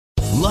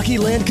Lucky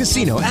Land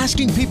Casino,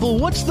 asking people,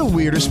 what's the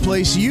weirdest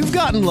place you've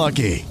gotten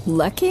lucky?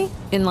 Lucky?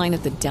 In line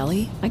at the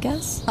deli, I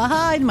guess?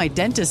 Aha, in my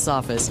dentist's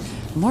office.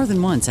 More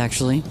than once,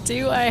 actually.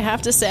 Do I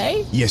have to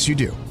say? Yes, you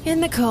do. In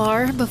the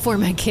car before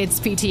my kids'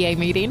 PTA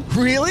meeting.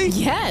 Really?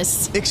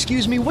 Yes.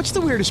 Excuse me, what's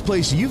the weirdest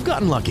place you've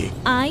gotten lucky?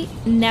 I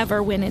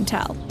never win and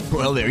tell.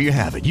 Well, there you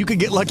have it. You can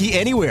get lucky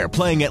anywhere,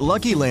 playing at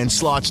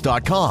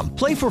LuckyLandSlots.com.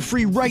 Play for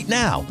free right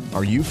now.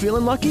 Are you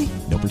feeling lucky?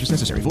 No purchase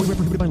necessary. Void where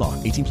prohibited by law.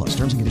 18 plus.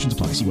 Terms and conditions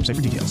apply. See website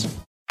for details.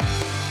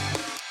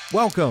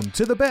 Welcome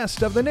to the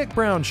best of the Nick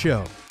Brown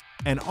Show,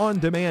 an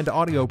on-demand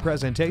audio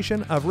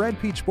presentation of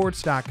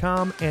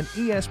RedPeachSports.com and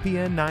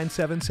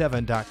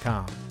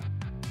ESPN977.com.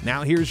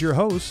 Now here's your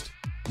host,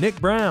 Nick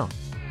Brown.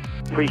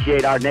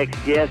 Appreciate our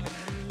next guest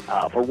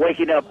for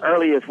waking up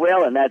early as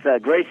well, and that's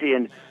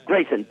Grayson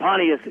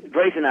Pontius.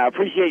 Grayson, I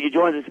appreciate you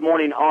joining us this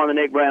morning on the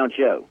Nick Brown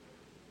Show.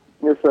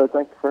 Yes, sir.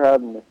 Thank you for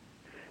having me.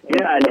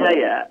 Yeah, I tell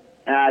you,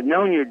 I've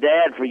known your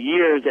dad for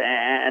years, and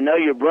I know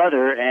your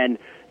brother, and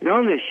you're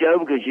on this show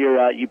because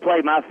you play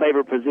my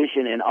favorite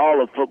position in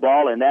all of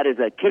football, and that is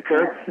a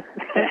kicker.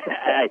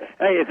 Hey,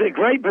 it's a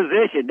great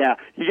position. Now,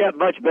 you got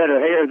much better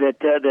hair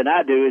than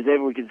I do, as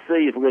everyone can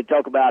see, as we're going to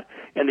talk about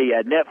in the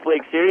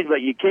Netflix series.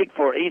 But you kicked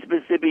for East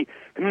Mississippi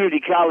Community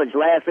College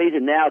last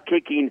season, now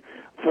kicking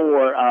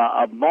for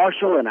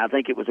Marshall, and I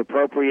think it was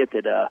appropriate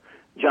that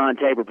John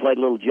Tabor played a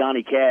little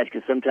Johnny Cash,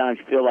 because sometimes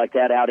you feel like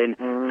that out in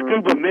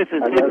Scuba,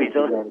 Mississippi.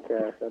 Johnny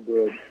Cash, I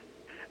did.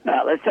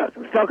 Let's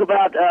talk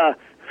about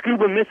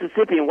Scuba,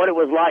 Mississippi, and what it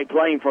was like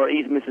playing for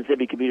East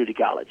Mississippi Community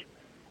College.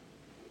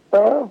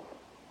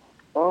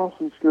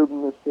 Honestly, Scuba,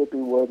 Mississippi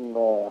wasn't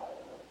the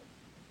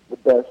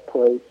best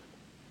place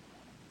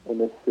in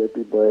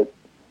Mississippi, but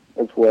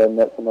it's where I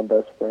met some of my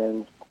best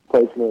friends,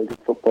 played some really good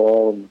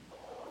football, and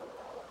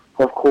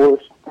of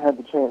course had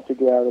the chance to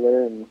get out of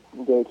there and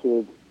go to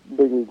a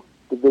bigger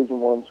Division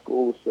I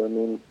school. So, I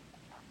mean,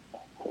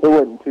 it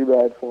wasn't too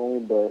bad for me,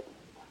 but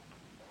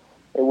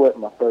it wasn't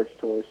my first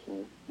choice,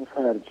 and if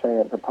I had a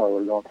chance, I probably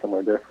would have gone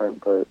somewhere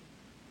different, but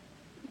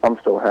I'm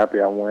still happy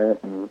I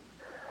went and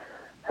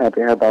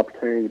happy I had the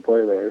opportunity to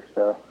play there.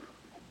 So,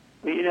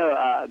 you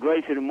know,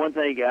 Grayson, one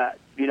thing,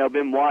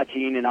 been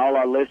watching, and all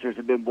our listeners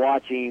have been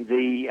watching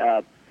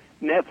the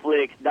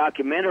Netflix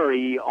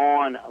documentary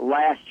on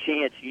Last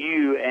Chance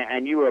U,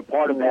 and you were a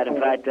part of that. In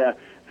fact,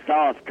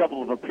 saw a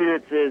couple of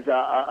appearances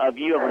of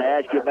you. I'm going to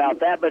ask you about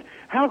that, but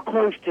how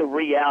close to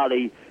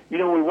reality? You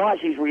know, we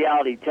watch these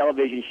reality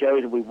television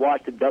shows, and we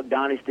watch the Duck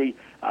Dynasty,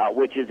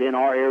 which is in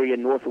our area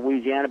in North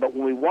Louisiana. But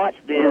when we watch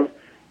this,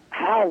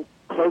 how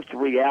close to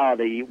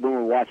reality when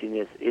we're watching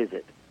this is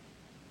it?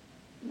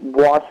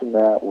 Watching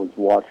that was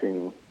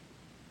watching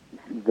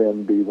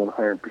them be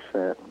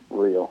 100%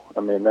 real.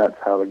 I mean, that's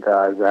how the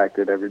guys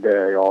acted every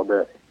day, all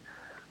day.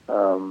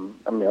 I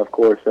mean, of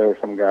course, there were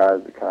some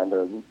guys that kind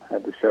of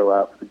had to show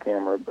out for the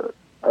camera, but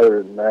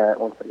other than that,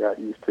 once I got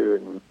used to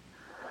it and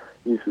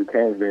used to the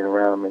cameras being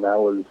around, I mean, that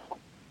was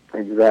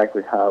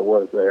exactly how it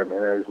was there. I mean,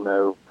 there's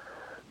no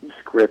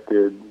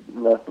scripted,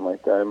 nothing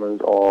like that. I mean,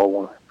 it was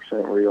all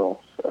 100% real.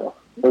 So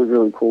it was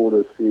really cool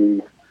to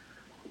see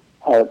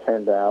how it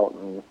turned out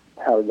and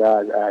how the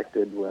guys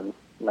acted when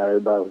not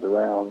everybody was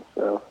around.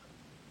 So.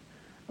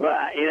 Well,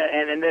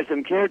 and there's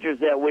some characters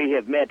that we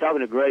have met.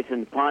 Talking to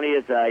Grayson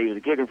Pontius, he was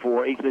a kicker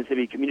for East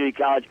Mississippi Community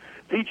College,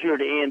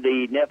 featured in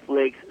the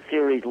Netflix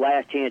series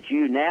Last Chance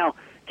U, now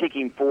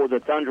kicking for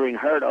the Thundering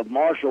Herd of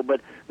Marshall. But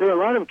there are a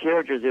lot of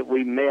characters that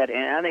we met,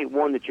 and I think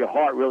one that your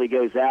heart really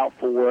goes out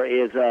for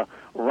is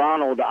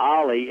Ronald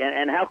Ollie.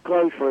 And how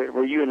close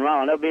were you and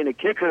Ronald? I know being a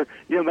kicker,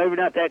 maybe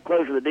not that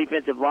close with the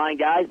defensive line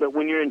guys, but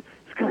when you're in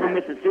Scuba,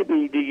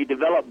 Mississippi, do you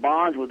develop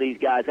bonds with these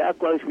guys? How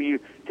close were you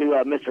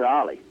to Mr.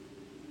 Ollie?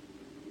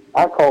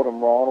 I called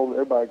him Ronald.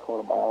 Everybody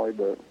called him Ollie,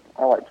 but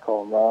I like to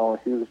call him Ronald.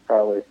 He was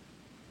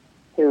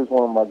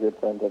one of my good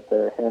friends up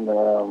there. Him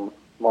and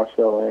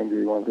Marcel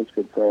Andrew, one of his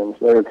good friends.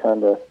 They were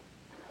I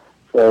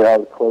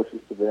was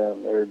closest to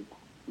them. They're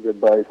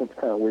good buddies. It's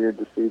kind of weird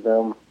to see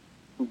them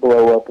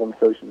blow up on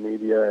social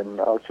media,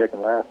 and I was checking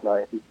last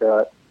night. He's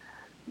got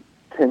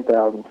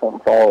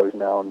 10,000-something followers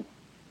now on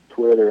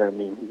Twitter. I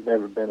mean, he's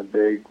never been a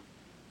big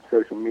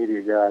social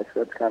media guy,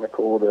 so that's kind of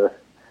cool to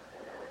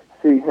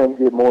see him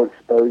get more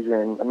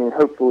exposure, and I mean,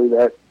 hopefully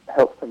that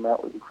helps him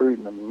out with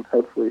recruiting. I mean,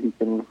 hopefully he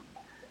can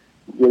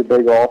get a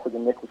big offer to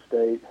Nickel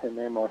State, him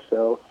and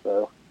Marcel.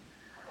 So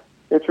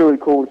it's really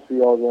cool to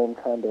see all of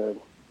them kind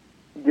of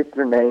get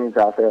their names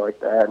out there like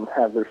that and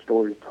have their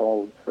stories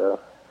told. So.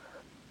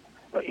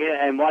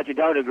 Yeah, and watching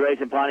Dr.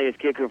 Grayson Pontius,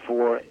 kicker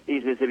for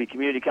East Mississippi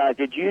Community College,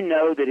 did you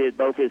know that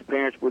both his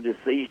parents were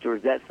deceased, or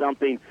is that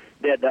something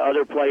that the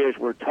other players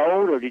were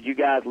told, or did you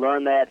guys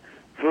learn that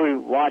through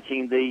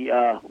watching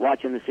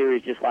the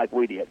series just like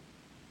we did?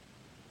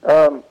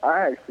 I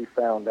actually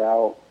found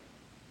out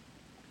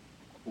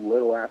a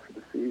little after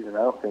the season. I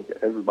don't think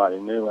everybody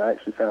knew. I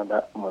actually found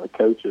out from one of the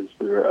coaches.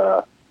 We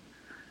were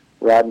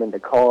riding in the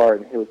car,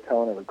 and he was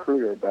telling a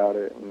recruiter about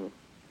it, and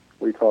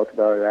we talked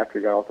about it after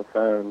he got off the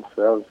phone.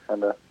 So that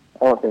was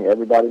I don't think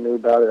everybody knew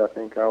about it. I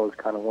think I was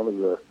kind of one of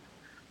the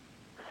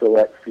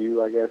select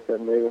few, I guess,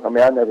 that knew. I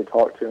mean, I never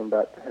talked to him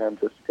about him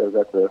just because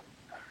that's a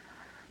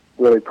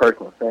really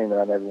personal thing that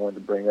I never wanted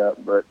to bring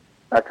up. But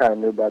I kind of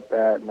knew about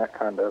that, and that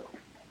kind of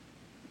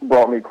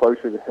brought me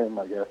closer to him,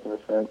 I guess, in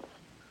a sense.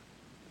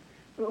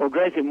 Well,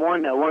 Grayson,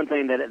 one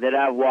thing that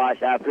I've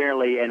watched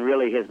apparently and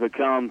really has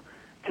become,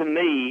 to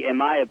me, in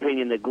my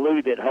opinion, the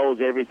glue that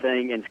holds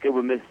everything in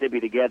Scooba, Mississippi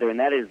together, and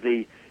that is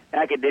the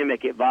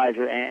academic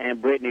advisor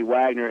and Brittany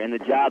Wagner, and the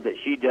job that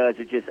she does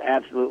is just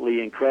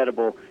absolutely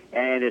incredible,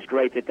 and it's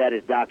great that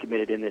is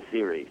documented in this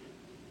series.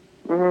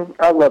 Mm-hmm.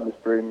 I love this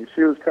Brittany.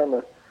 She was kind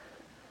of,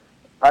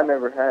 I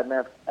never had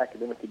an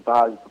academic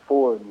advisor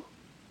before, and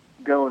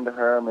going to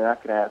her, I mean, I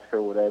could ask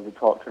her whatever,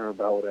 talk to her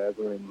about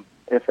whatever, and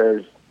if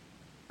there's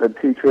a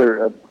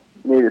teacher I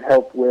needed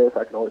help with,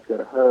 I can always go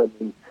to her.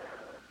 And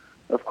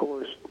of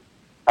course,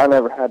 I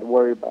never had to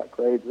worry about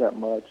grades that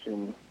much,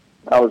 and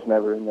I was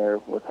never in there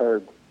with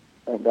her,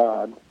 thank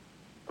God.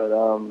 But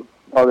all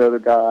the other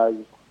guys,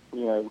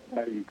 you know,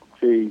 as you can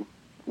see,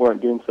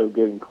 weren't doing so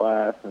good in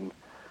class, and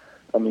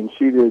I mean,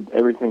 she did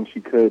everything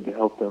she could to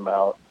help them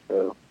out,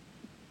 so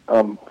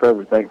I'm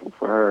forever thankful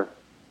for her.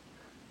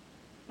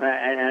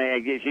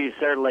 And she's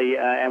certainly,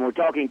 and we're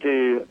talking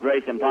to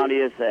Grayson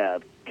Pontius,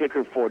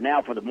 kicker for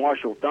the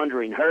Marshall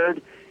Thundering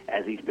Herd,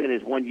 as he spent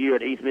his 1 year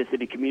at East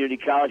Mississippi Community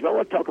College. But I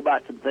want to talk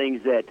about some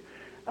things that,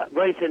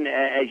 Grayson,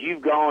 as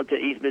you've gone to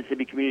East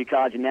Mississippi Community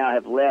College and now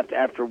have left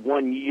after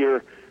 1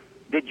 year,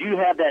 did you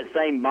have that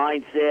same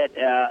mindset?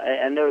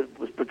 I know it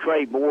was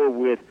portrayed more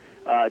with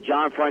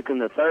John Franklin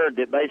III,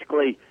 that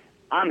basically,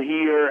 I'm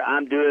here,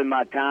 I'm doing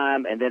my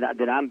time, and then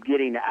I'm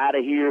getting out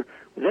of here.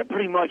 Was that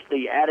pretty much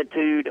the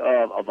attitude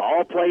of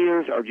all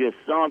players, or just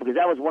some? Because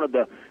that was one of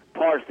the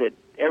parts that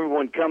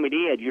everyone coming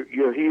in,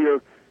 you're here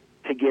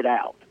to get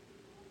out.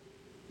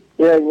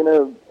 Yeah, you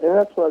know, and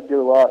that's what I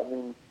do a lot. I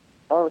mean,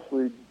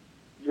 honestly,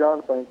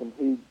 John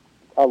Franklin,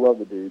 I love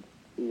the dude.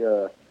 He's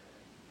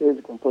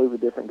a completely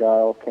different guy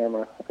off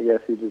camera. I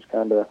guess he just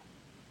kind of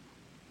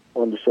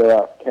wanted to show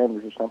out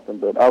cameras or something.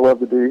 But I love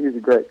the dude. He's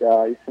a great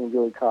guy. He seems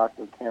really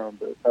cocky on camera,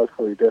 but that was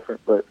completely different.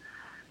 But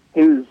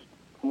he was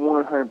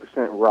 100%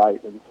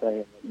 right in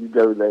saying you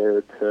go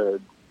there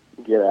to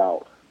get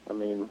out. I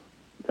mean,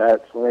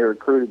 that's when they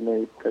recruited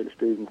me. Coach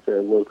Stevens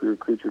said, look, we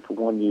recruit you for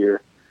 1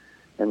 year,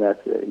 and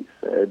that's it. He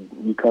said,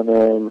 you come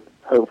in,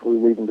 hopefully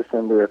leave in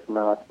December. If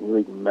not, you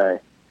leave in May.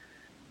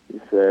 He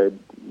said,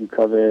 you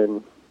come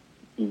in,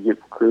 you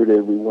get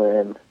recruited, we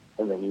win,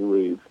 and then you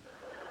leave.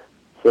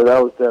 So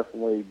that was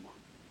definitely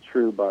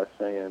true by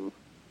saying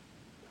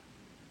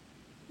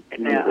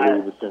you need to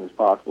leave as soon as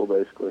possible,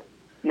 basically.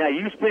 Now,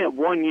 you spent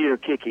 1 year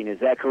kicking, is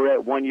that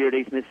correct? 1 year at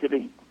East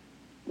Mississippi?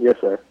 Yes,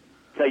 sir.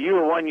 So you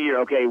were 1 year,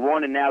 okay,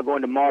 one, and now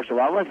going to Marshall.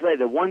 I want to say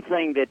the one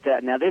thing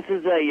that now this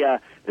is a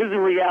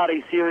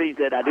reality series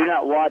that I do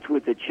not watch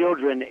with the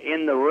children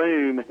in the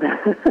room.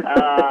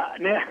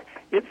 Now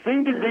it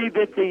seemed to be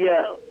that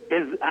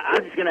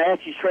I'm just going to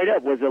ask you straight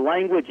up: was the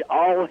language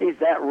always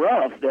that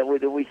rough that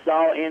we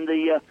saw in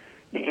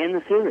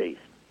the series?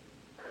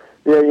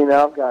 Yeah, you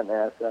know, I've gotten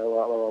asked that a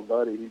lot. My little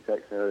buddy, he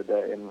texted me the other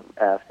day and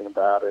asking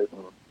about it.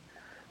 And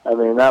I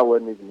mean, that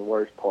wasn't even the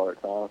worst part,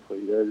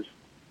 honestly.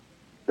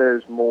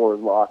 There's more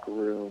locker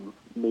room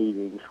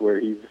meetings where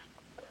he's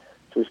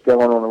just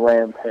going on a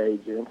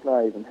rampage, and it's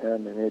not even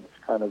him, and it's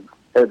kind of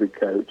every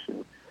coach.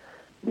 And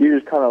you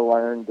just kind of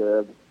learn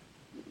to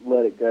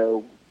let it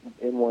go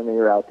in one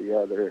ear, out the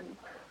other. And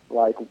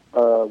like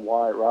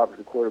Wyatt Roberts,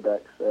 the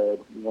quarterback, said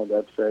in one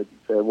episode, he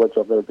said, "What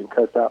y'all ever been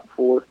cussed out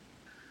before?"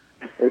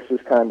 It's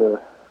just kind of,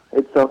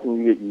 it's something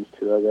you get used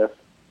to, I guess.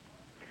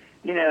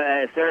 You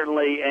know,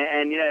 certainly,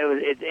 and you know,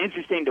 it's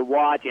interesting to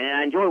watch, and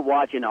I enjoy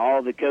watching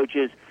all the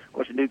coaches. Of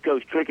course, the new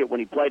coach Trickett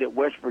when he played at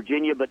West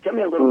Virginia. But tell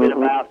me a little bit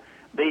about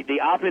the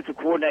offensive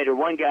coordinator,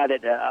 one guy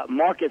that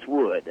Marcus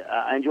Wood.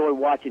 I enjoy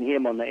watching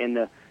him in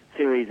the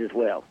series as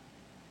well.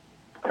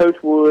 Coach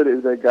Wood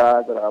is a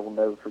guy that I will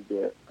never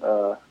forget.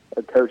 A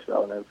coach that I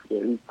will never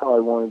forget. He's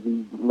probably one of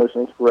the most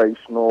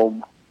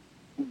inspirational,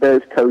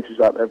 best coaches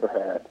I've ever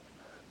had.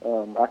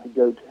 I could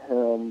go to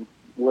him,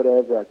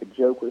 whatever. I could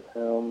joke with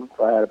him. If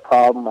I had a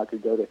problem, I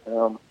could go to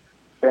him.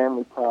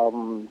 Family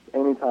problems,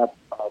 any type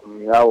of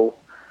problem. You know,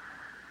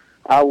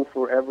 I will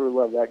forever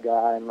love that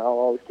guy, and I'll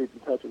always keep in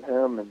touch with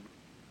him. And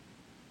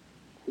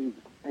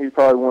he's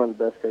probably one of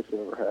the best coaches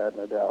I've ever had,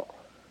 no doubt.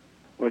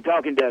 We're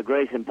talking to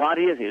Grayson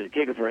Pontius. He was a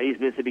kicker for East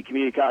Mississippi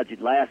Community College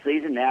last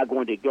season, now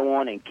going to go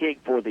on and kick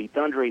for the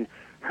Thundering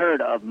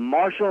Herd of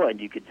Marshall. And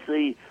you could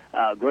see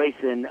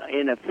Grayson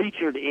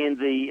featured in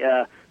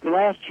the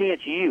Last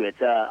Chance U.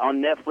 It's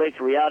on Netflix,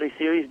 reality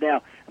series.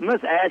 Now, I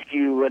must ask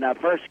you, when I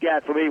first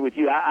got familiar with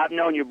you, I've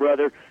known your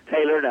brother,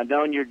 Taylor, and I've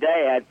known your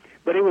dad,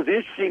 but it was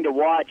interesting to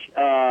watch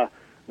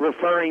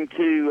referring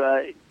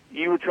to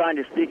you were trying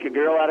to sneak a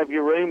girl out of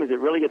your room. Is it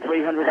really a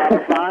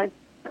 $300 fine?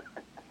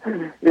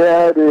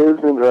 Yeah, it is,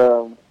 and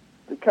the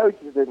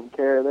coaches didn't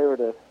care. They would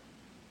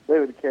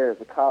have cared if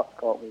the cops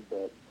called me,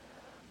 but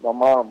my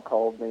mom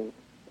called me.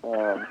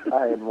 I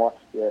hadn't watched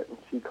it yet, and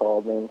she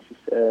called me, and she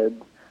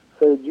said,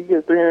 "So did you get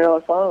a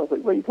 $300 fine?" I was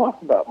like, "What are you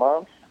talking about,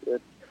 Mom?" She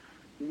said,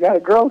 you got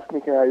a girl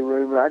sneaking out of your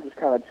room, and I just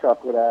kind of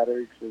chuckled at her.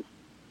 It's just,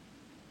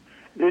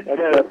 that's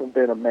definitely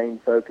been a main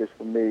focus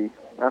for me.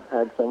 I've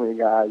had so many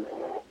guys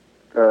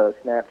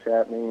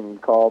Snapchat me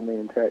and call me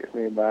and text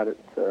me about it,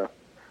 so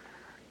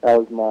that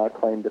was my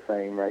claim to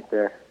fame right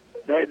there.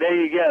 There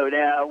you go.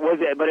 Now, was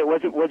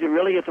it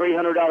really a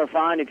 $300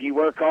 fine if you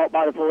were caught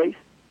by the police?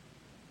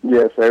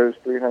 Yes, there was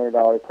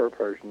 $300 per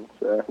person.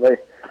 So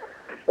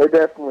they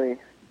definitely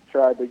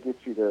tried to get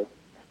you to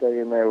stay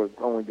in there with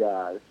only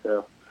guys.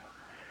 So.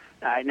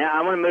 All right, now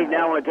I want to move.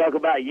 Now I want to talk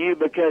about you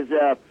because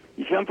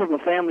you come from a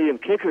family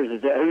of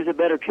kickers. Who's a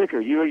better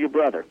kicker, you or your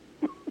brother?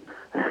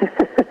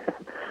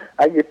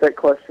 I get that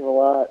question a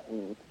lot,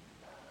 and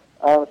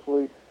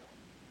honestly,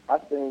 I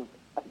think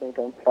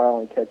I'm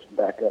finally catching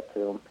back up to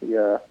him. He,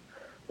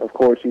 of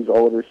course, he's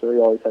older, so he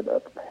always had the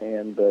upper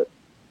hand. But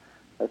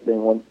I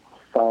think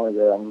finally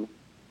that I'm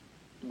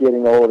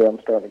getting older, I'm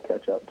starting to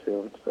catch up to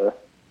him. So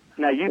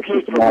now you it's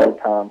kick just a matter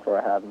of time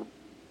before I have him.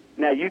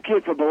 Now you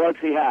kick for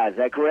Biloxi High. Is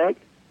that correct?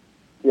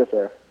 Yes,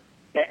 sir.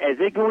 Is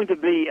it going to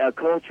be a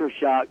culture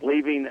shock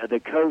leaving the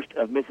coast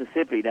of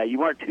Mississippi? Now, you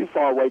weren't too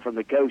far away from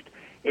the coast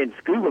in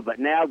Scuba, but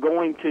now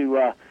going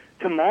to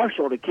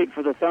Marshall to kick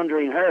for the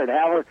Thundering Herd.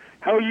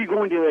 How are you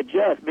going to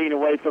adjust being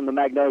away from the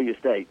Magnolia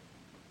State?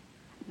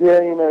 Yeah,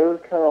 it was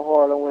kind of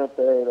hard. I went up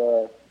there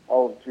at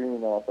all of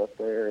June off up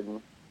there,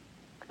 and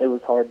it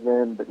was hard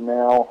then. But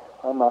now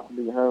I'm not going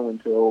to be home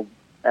until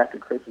after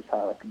Christmas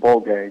time, at the bowl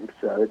game.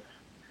 So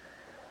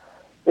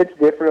it's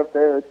different up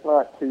there. It's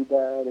not too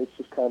bad. It's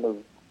just kind of,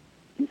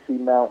 you see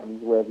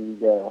mountains wherever you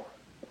go.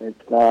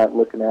 It's not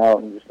looking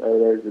out and just,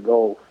 there's the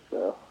Gulf.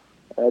 So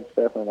that's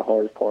definitely the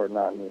hardest part,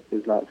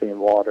 is not seeing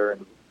water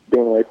and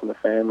being away from the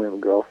family and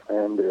the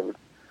girlfriend. And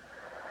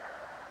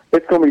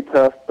it's going to be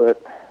tough,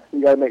 but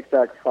you got to make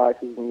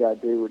sacrifices and you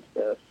got to do what's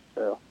best.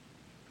 So.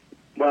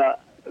 Well,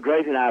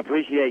 Grayson, I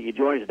appreciate you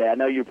joining us today. I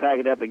know you're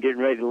packing up and getting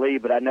ready to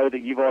leave, but I know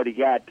that you've already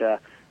got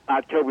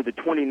October the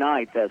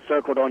 29th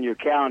circled on your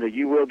calendar.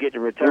 You will get to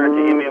return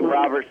to M.M.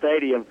 Roberts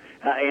Stadium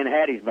in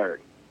Hattiesburg.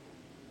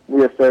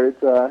 Yes, sir.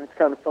 It's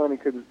kind of funny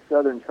because it's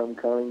Southern's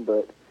homecoming,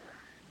 but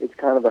it's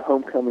kind of a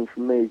homecoming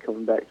for me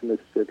coming back to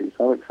Mississippi.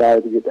 So I'm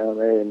excited to get down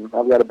there, and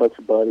I've got a bunch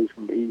of buddies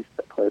from the East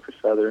that play for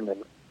Southern,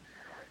 and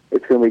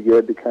it's going to be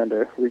good to kind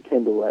of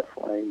rekindle that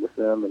flame with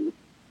them. And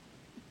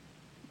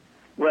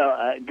well,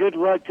 good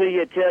luck to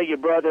you. Tell your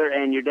brother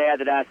and your dad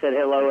that I said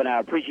hello, and I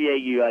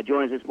appreciate you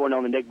joining us this morning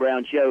on the Nick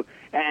Brown Show.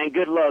 And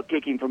good luck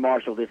kicking for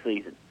Marshall this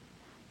season.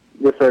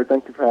 Yes, sir.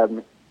 Thank you for having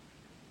me.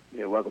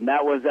 You're welcome.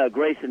 That was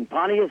Grayson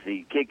Pontius.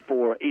 He kicked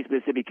for East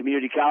Mississippi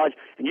Community College,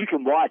 and you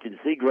can watch and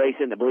see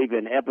Grayson, I believe,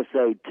 in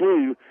episode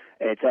 2.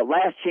 It's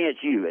Last Chance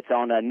U. It's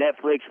on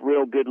Netflix.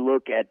 Real good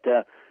look at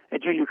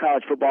junior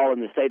college football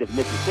in the state of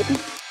Mississippi.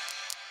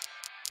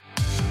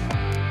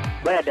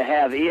 Glad to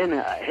have in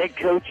head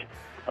coach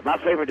of my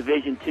favorite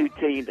Division II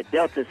team, the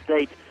Delta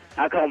State.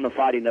 I call them the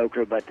Fighting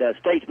Okra, but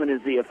Statesman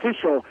is the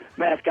official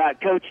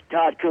mascot. Coach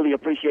Todd Cooley,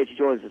 appreciate you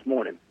joining us this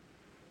morning.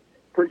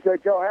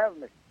 Appreciate y'all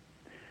having me.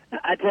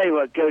 I tell you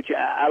what, Coach,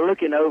 I'm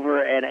looking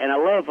over, and I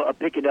love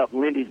picking up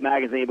Lindy's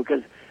magazine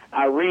because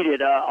I read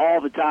it all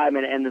the time,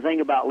 and the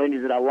thing about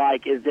Lindy's that I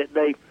like is that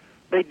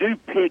they do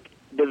pick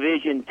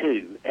Division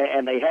II,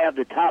 and they have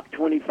the top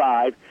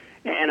 25,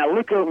 and I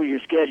look over your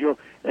schedule.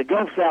 The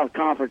Gulf South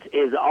Conference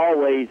is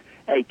always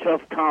a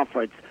tough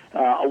conference,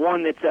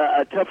 one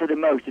that's tougher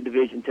than most in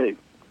Division II.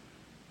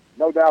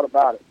 No doubt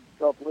about it.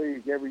 Tough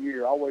league every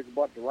year. Always a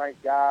bunch of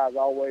ranked guys.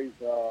 Always,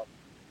 I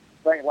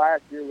think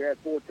last year we had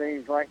 4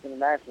 teams ranked in the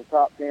national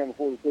top 10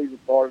 before the season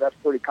started. That's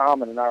pretty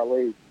common in our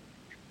league.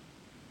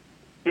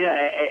 Yeah,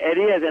 it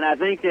is, and I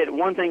think that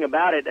one thing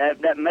about it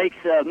that makes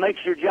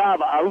your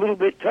job a little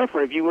bit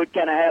tougher if you would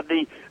kind of have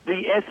the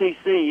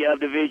SEC of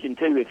Division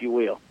II, if you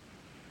will.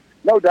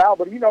 No doubt,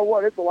 but you know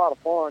what? It's a lot of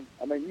fun.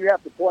 I mean, you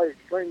have to play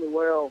extremely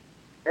well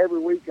every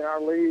week in our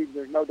league.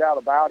 There's no doubt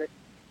about it.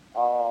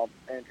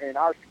 And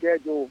our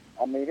schedule,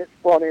 I mean, it's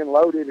front end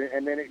loaded,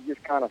 and then it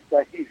just kind of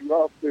stays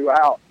rough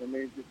throughout. I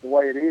mean, it's just the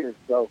way it is.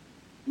 So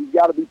you've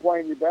got to be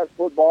playing your best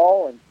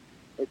football, and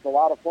it's a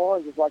lot of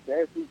fun. Just like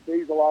the SEC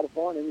is a lot of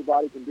fun.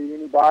 Anybody can beat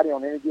anybody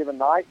on any given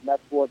night, and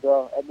that's what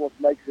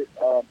makes it.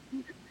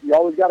 You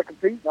always got to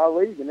compete in our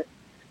league, and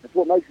that's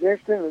what makes it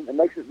interesting and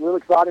makes it real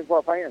exciting for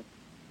our fans.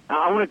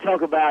 I want to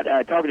talk about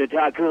talking to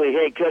Todd Cooley,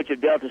 head coach of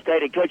Delta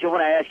State. And, Coach, I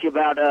want to ask you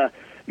about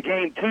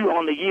Game 2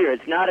 on the year.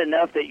 It's not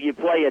enough that you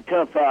play a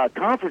tough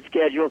conference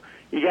schedule.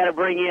 You got to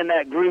bring in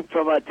that group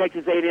from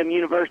Texas A&M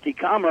University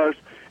Commerce.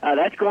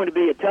 That's going to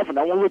be a tough one.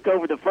 I won't look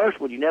over the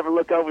first one. You never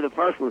look over the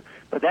first one.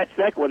 But that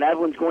second one, that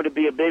one's going to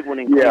be a big one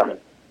in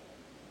Cleveland.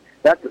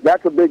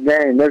 That's a big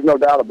game. There's no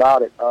doubt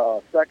about it.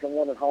 Second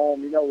one at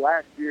home. You know,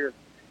 last year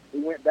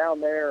we went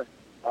down there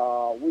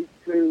week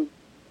 2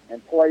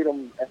 and played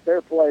them at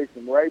their place,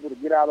 and were able to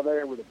get out of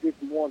there with a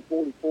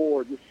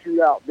 51-44, just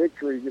shootout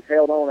victory, just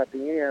held on at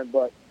the end.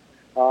 But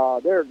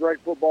they're a great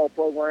football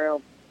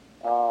program.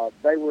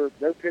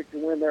 They're picked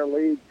to win their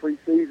league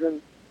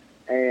preseason,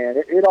 and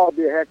it ought to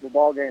be a heck of a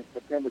ball game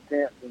September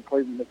 10th in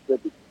Cleveland,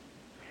 Mississippi.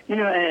 You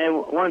know,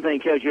 and one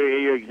thing, Coach,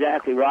 you're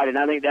exactly right, and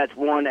I think that's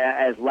one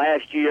as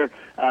last year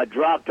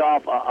dropped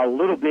off a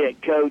little bit,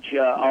 Coach,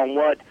 on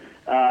what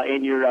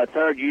in your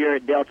third year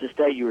at Delta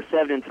State you were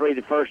 7-3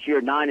 the first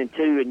year,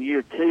 9-2 in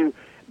year two,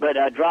 but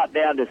dropped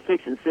down to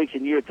 6-6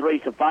 in year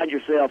three. So find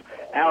yourself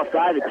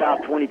outside the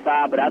top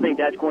 25. But I think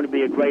that's going to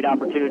be a great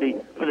opportunity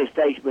for the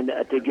Statesmen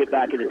to get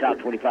back in the top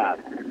 25.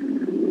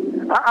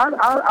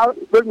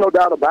 There's no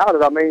doubt about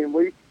it. I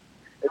mean,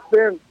 it's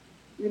been.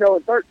 You know,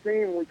 in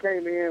 13 when we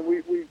came in,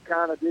 we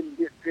kind of didn't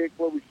get picked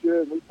where we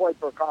should. We played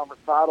for a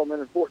conference title, and then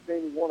in 14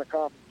 we won a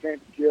conference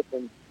championship.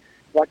 And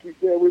like you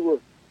said, we were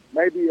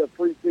maybe a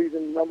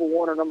preseason number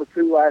 1 or number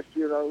 2 last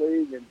year in our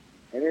league, and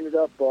ended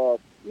up,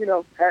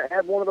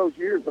 had one of those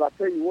years. But I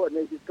tell you what,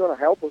 Nick, it's going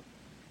to help us.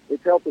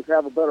 It's helped us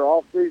have a better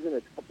off season.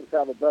 It's helped us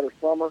have a better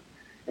summer,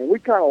 and we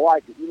kind of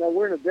like it. You know,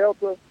 we're in the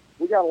Delta.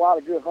 We got a lot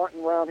of good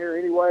hunting around here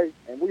anyway,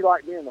 and we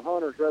like being the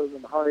hunters rather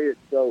than the hunted.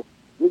 So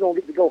we're going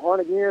to get to go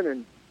hunt again,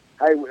 and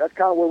hey, that's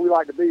kind of where we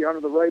like to be,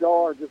 under the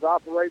radar, just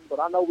operating. But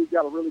I know we've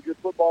got a really good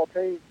football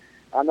team.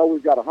 I know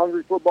we've got a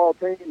hungry football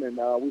team, and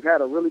we've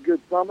had a really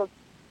good summer.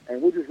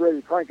 And we're just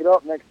ready to crank it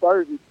up next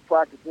Thursday,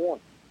 practice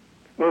 1.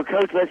 Well,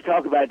 Coach, let's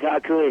talk about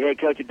Ty Cooley, head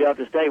coach at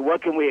Delta State.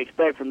 What can we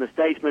expect from the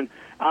Statesmen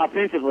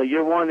offensively?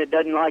 You're one that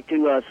doesn't like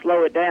to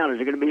slow it down. Is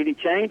there going to be any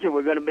change, or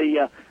we're going to be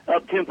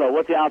up-tempo?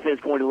 What's the offense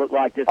going to look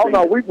like this season?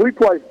 No, we're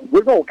going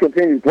to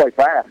continue to play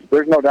fast.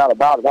 There's no doubt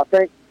about it.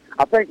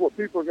 I think what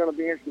people are going to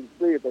be interested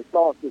to see if they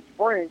saw us this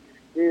spring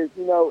is,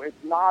 you know,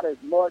 it's not as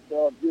much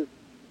of just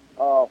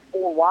 4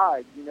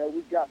 wide. You know,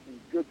 we've got some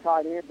good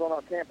tight ends on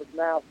our campus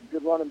now, some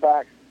good running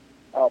backs,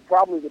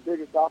 probably the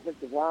biggest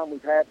offensive line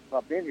we've had since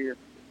I've been here,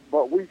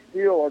 but we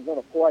still are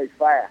going to play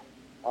fast.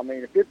 I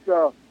mean, if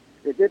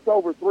it's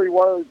over 3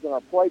 words in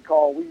our play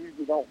call, we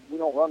usually don't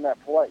run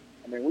that play.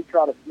 I mean, we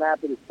try to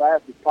snap it as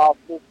fast as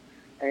possible,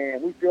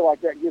 and we feel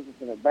like that gives us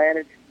an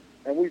advantage.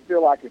 And we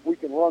feel like if we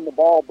can run the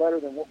ball better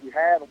than what we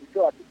have, and we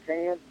feel like we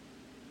can,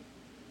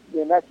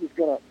 then that's just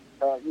going to,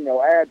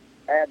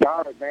 add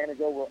our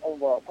advantage over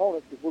our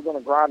opponents, because we're going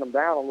to grind them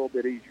down a little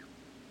bit easier.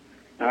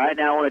 All right,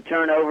 now I want to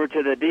turn over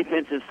to the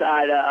defensive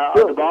side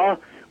of the ball.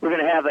 We're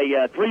going to have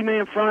a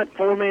 3-man front,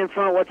 4-man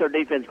front. What's our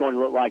defense going to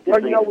look like this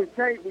season? Well, we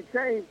changed. We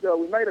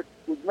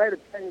made a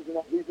change in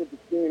our defensive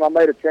scheme. I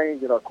made a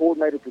change at our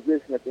coordinator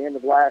position at the end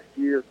of last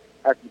year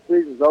after the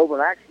season's over,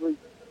 and actually,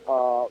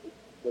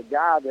 the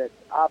guy that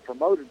I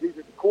promoted,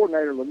 defensive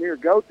coordinator, Lanier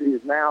Goethe,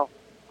 is now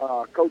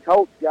Coach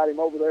Holtz got him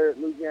over there at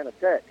Louisiana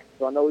Tech.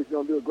 So I know he's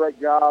going to do a great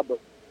job.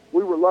 But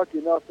we were lucky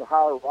enough to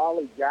hire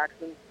Raleigh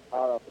Jackson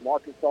from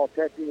Arkansas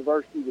Tech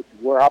University, which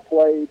is where I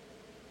played.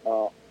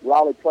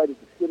 Raleigh played at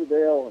the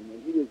Citadel,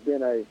 and he has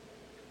been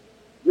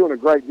doing a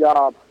great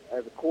job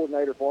as a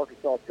coordinator for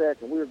Arkansas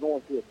Tech. And we are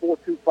going to a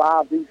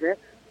 4-2-5 defense.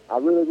 I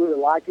really, really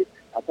like it.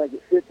 I think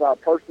it fits our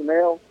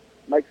personnel,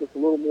 makes us a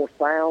little more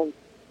sound.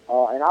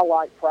 And I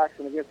like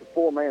practicing against a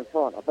 4-man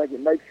front. I think it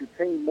makes your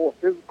team more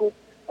physical.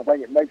 I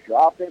think it makes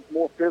your offense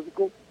more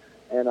physical.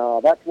 And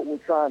that's what we're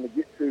trying to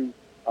get to,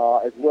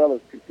 as well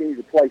as continue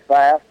to play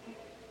fast.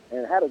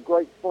 And had a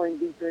great spring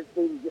defense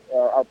season.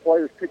 Our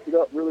players picked it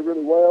up really,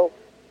 really well.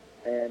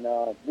 And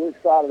we're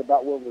excited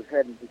about where we're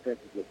heading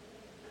defensively.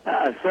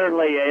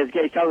 Certainly, as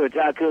Gage talking about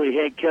Ty Cooley,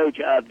 head coach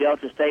of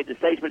Delta State, the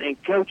Statesman.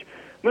 And, Coach,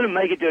 I'm going to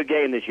make it to a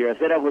game this year. I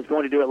said I was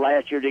going to do it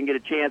last year, didn't get a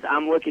chance.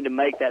 I'm looking to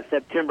make that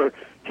September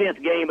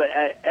 10th game. But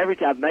every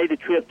time I've made the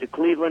trip to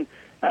Cleveland,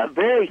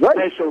 very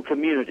special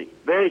community,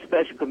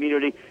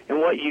 and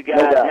what you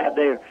guys have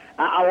there.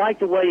 I like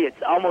the way it's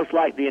almost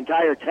like the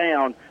entire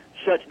town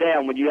shuts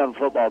down when you have a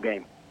football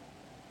game.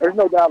 There's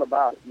no doubt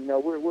about it. You know,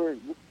 we're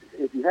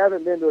if you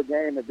haven't been to a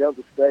game at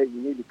Delta State,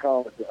 you need to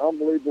come. It's an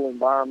unbelievable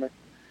environment.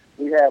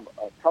 We have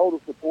total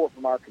support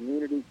from our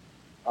community.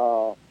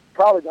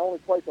 Probably the only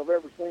place I've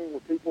ever seen where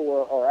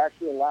people are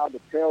actually allowed to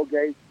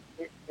tailgate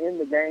in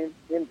the game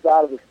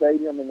inside of the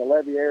stadium in the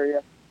levee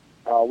area,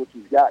 which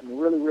has gotten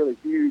really, really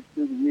huge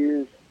through the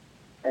years.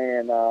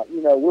 And,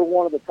 we're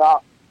one of the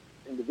top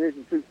in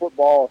Division II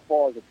football as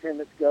far as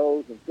attendance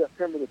goes. And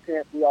September the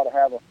 10th, we ought to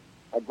have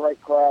a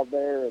great crowd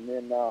there. And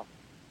then,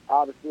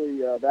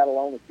 obviously, that'll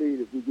only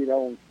feed as we get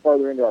on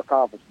further into our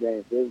conference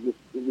games. So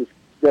it just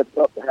sets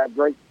up to have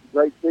great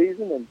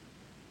season. And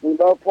we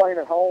love playing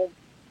at home.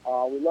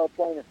 We love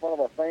playing in front of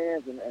our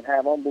fans and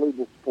have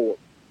unbelievable support.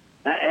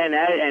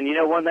 And you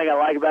know, one thing I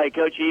like about it,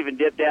 Coach, you even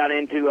dipped down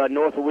into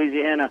North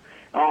Louisiana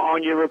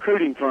on your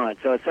recruiting front.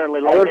 So it's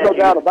certainly like there's no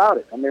doubt about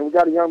it. I mean, we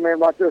got a young man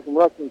right there from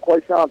Ruston,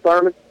 Quayshawn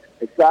Thurman.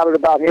 Excited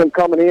about him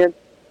coming in.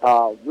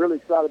 Really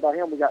excited about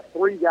him. We got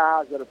 3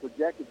 guys that are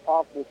projected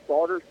possible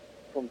starters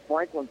from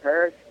Franklin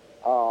Parish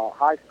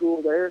High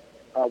School there.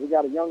 We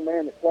got a young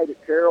man that played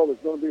at Carroll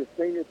that's going to be a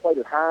senior, played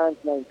at Hines,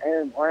 named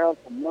Aaron Brown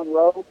from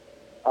Monroe.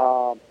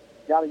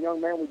 Got a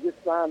young man we just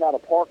signed out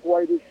of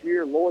Parkway this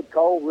year, Lloyd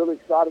Cole. Really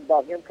excited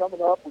about him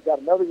coming up. We got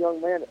another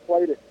young man that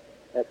played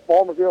at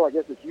Farmersville. I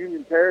guess it's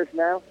Union Parish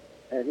now,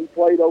 and he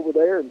played over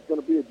there and is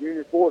going to be a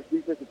junior for us,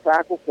 defensive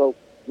tackle. So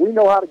we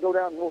know how to go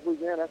down to North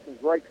Louisiana. That's some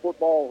great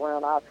football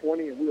around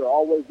I-20, and we are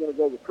always going to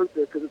go recruit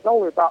there because it's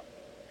only about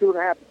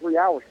 2.5 to 3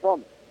 hours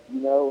from it, you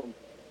know. And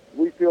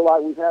we feel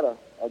like we've had a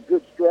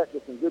good stretch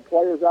with some good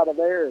players out of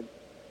there,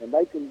 and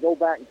they can go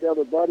back and tell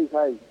their buddies,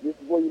 hey, this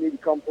is where you need to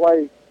come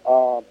play,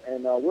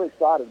 and we're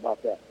excited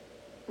about that.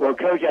 Well,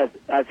 Coach,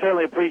 I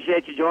certainly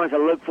appreciate you joining us.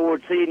 I look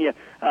forward to seeing you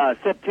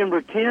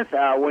September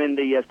 10th when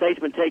the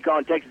Statesmen take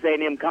on Texas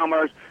A&M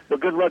Commerce. But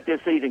good luck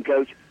this season,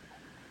 Coach.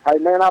 Hey,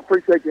 man, I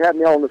appreciate you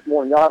having me on this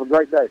morning. Y'all have a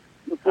great day.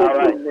 Look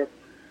forward to seeing you.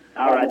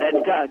 All right,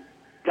 that's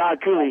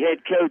Todd Cooley,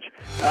 head coach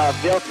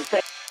of Delta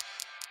State.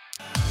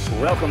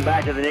 Welcome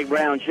back to the Nick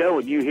Brown Show.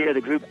 When you hear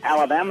the group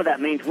Alabama, that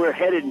means we're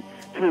headed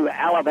to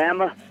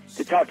Alabama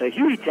to talk to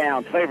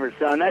Hueytown's favorite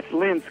son. That's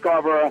Lynn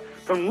Scarborough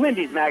from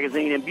Lindy's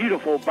Magazine in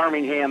beautiful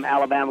Birmingham,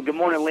 Alabama. Good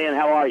morning, Lynn.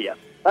 How are you?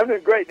 I'm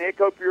doing great, Nick.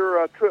 Hope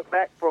your trip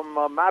back from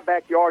my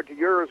backyard to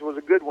yours was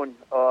a good one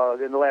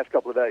in the last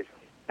couple of days.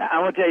 I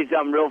want to tell you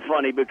something real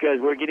funny because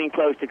we're getting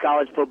close to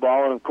college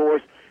football, and, of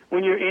course,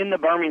 when you're in the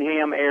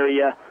Birmingham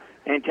area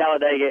and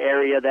Talladega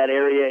area, that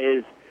area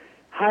is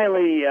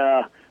highly,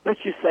 let's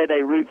just say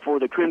they root for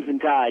the Crimson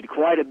Tide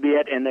quite a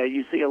bit, and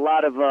you see a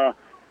lot of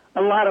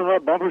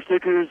bumper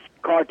stickers,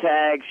 car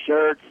tags,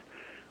 shirts.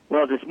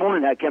 Well, this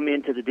morning I come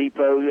into the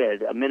depot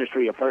at a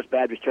ministry of First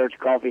Baptist Church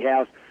Coffee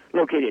House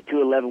located at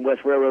 211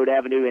 West Railroad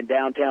Avenue in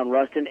downtown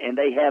Ruston, and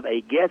they have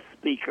a guest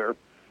speaker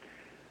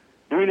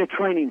doing a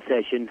training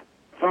session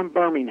from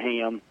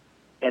Birmingham,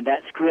 and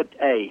that's Script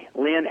A.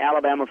 Lynn,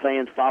 Alabama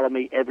fans follow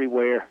me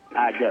everywhere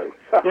I go.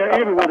 They're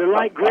everywhere. They're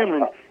like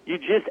gremlins.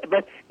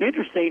 But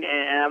interesting,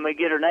 and I'm going to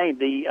get her name,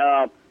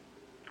 the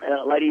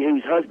lady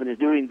whose husband is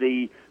doing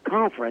the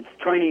conference,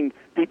 training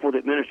people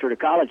that minister to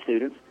college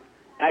students,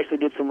 actually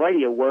did some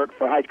radio work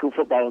for high school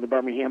football in the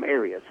Birmingham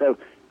area. So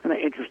kind of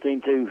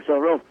interesting, too. So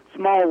a real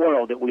small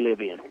world that we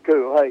live in.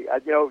 Cool. Hey,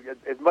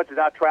 as much as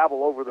I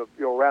travel over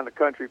around the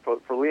country for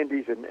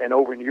Lindy's and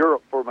over in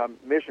Europe for my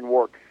mission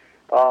work,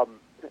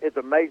 it's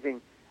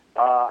amazing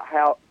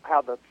how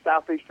the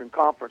Southeastern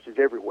Conference is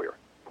everywhere.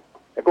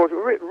 Of course,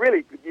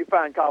 really, you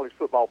find college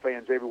football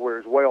fans everywhere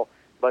as well.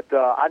 But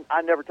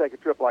I never take a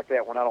trip like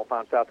that when I don't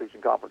find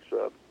Southeastern Conference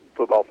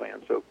football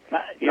fans. So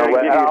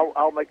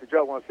I'll make the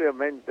joke when I see them.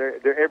 Man,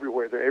 they're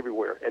everywhere. They're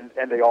everywhere,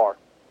 and they are.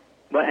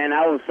 But and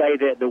I will say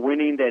that the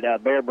winning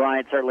that Bear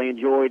Bryant certainly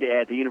enjoyed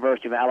at the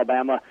University of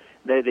Alabama.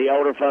 The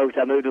older folks,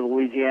 I moved to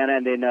Louisiana,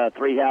 and then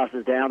 3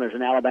 houses down, there's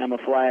an Alabama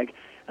flag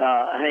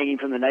hanging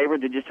from the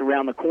neighborhood. And just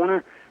around the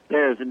corner,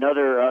 there's an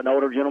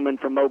older gentleman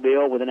from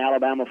Mobile with an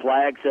Alabama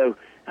flag. So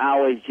I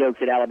always joke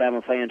that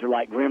Alabama fans are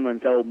like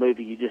Gremlins, the old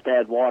movie. You just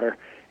add water.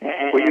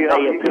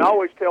 You can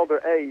always tell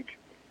their age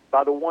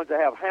by the ones that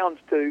have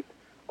houndstooth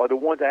or the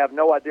ones that have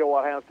no idea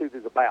what houndstooth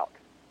is about.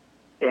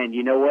 And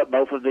you know what?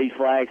 Both of these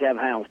flags have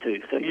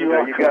houndstooth. So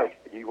there you go.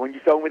 When you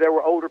told me they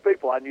were older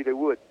people, I knew they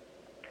would.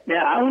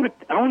 Now, I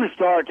want to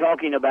start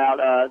talking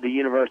about the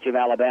University of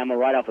Alabama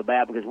right off the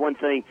bat, because one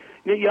thing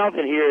you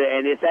often hear,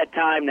 and it's that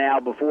time now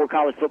before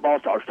college football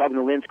starts, talking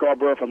to Lynn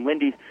Scarborough from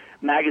Lindy's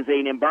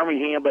Magazine in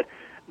Birmingham, but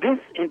this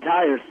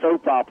entire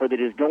soap opera that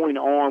is going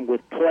on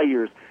with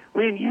players,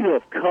 Lynn, you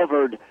have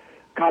covered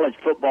college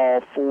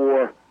football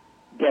for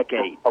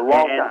decades. A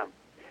long time.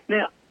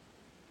 Now,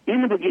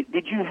 in the beginning,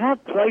 did you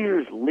have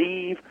players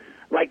leave?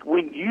 Like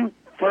when you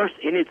first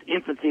in its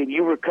infancy and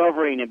you were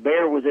covering, and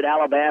Bear was at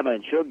Alabama,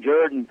 and Shug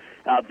Jordan,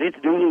 Vince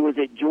Dooley was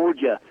at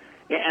Georgia.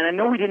 And I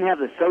know we didn't have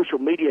the social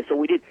media, so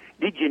we did.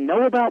 Did you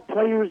know about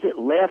players that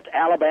left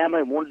Alabama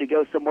and wanted to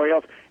go somewhere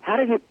else? How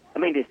did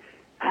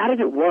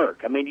it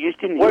work? I mean, you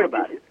just didn't hear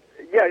about it.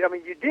 Yeah, I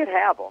mean, you did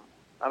have them.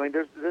 I mean,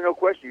 there's no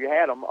question you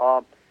had them.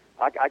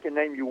 I can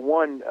name you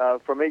one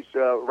from each.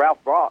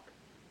 Ralph Brock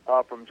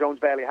from Jones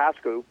Valley High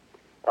School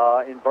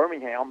in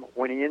Birmingham.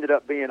 When he ended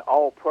up being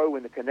All-Pro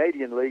in the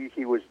Canadian League,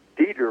 he was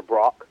Dieter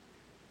Brock,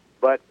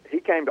 but he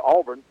came to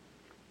Auburn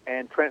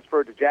and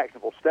transferred to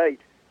Jacksonville State,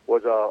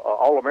 was a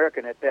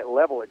All-American at that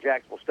level at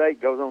Jacksonville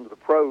State, goes on to the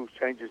pros,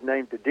 changed his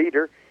name to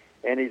Dieter,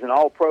 and he's an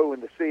All-Pro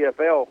in the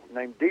CFL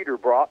named Dieter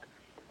Brock.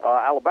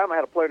 Alabama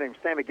had a player named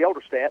Sammy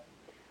Gelderstadt,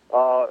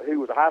 who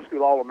was a high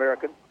school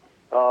All-American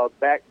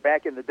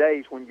back in the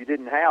days when you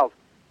didn't have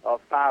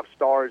 5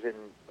 stars and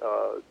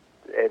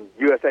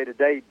USA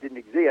Today didn't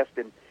exist,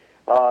 and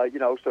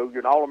so you're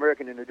an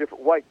All-American in a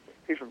different way.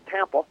 He's from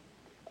Tampa,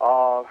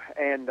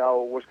 and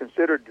was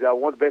considered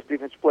one of the best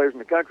defensive players in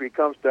the country. He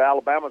comes to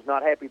Alabama, is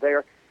not happy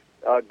there,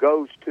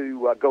 goes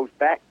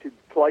back to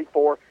play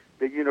for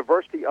the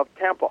University of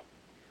Tampa,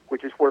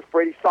 which is where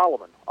Freddie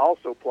Solomon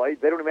also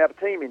played. They don't even have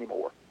a team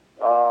anymore.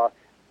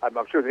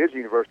 I'm sure there is a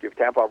University of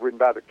Tampa. I've ridden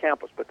by their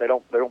campus, but they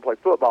don't play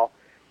football.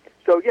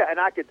 So yeah, and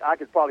I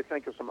could probably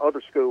think of some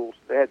other schools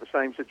that had the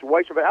same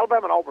situation. But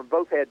Alabama and Auburn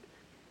both had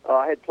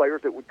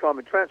players that would come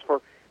and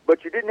transfer,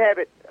 but you didn't have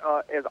it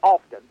as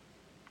often,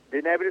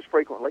 didn't have it as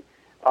frequently,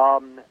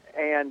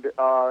 and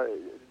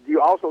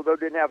you also though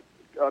didn't have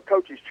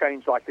coaches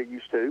change like they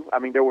used to. I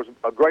mean, there was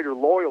a greater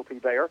loyalty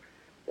there,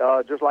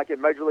 just like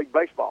in Major League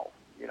Baseball.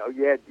 You know,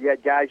 you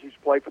had guys who used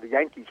to play for the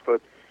Yankees for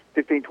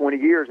 15, 20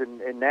 years,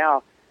 and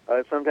now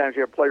sometimes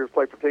you have players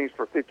play for teams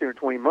for 15 or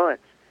 20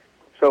 months.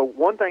 So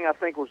one thing I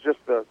think was just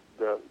the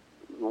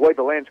way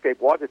the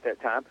landscape was at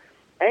that time.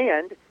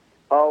 And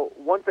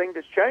one thing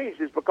that's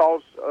changed is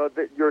because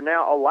that you're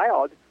now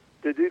allowed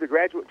to do the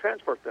graduate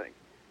transfer thing.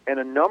 And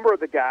a number of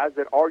the guys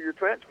that are your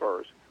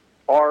transfers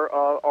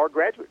are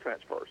graduate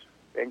transfers.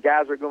 And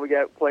guys are going to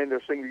get playing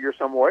their senior year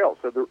somewhere else.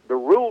 So the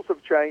rules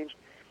have changed,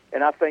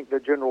 and I think the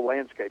general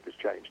landscape has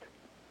changed.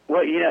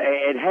 Well,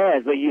 it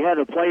has, but you have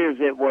the players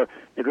that were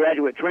the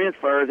graduate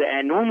transfers,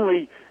 and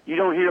normally you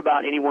don't hear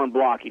about anyone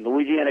blocking.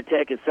 Louisiana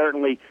Tech has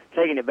certainly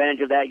taken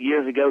advantage of that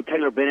years ago.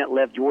 Taylor Bennett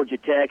left Georgia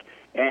Tech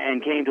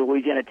and came to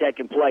Louisiana Tech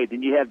and played.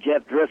 Then you have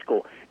Jeff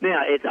Driscoll.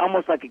 Now, it's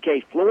almost like a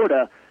case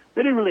Florida.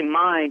 They didn't really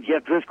mind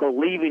Jeff Driscoll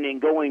leaving and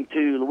going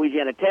to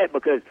Louisiana Tech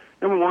because,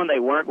 number one, they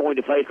weren't going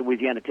to face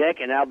Louisiana Tech,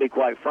 and I'll be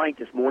quite frank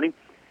this morning,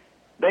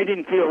 they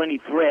didn't feel any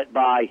threat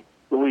by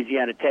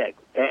Louisiana Tech,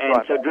 and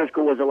right. So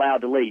Driscoll was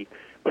allowed to leave.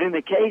 But in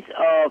the case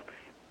of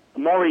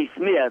Maurice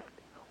Smith,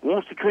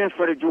 wants to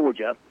transfer to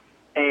Georgia,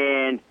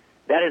 and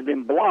that has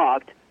been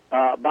blocked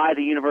by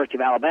the University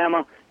of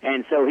Alabama,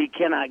 and so he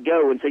cannot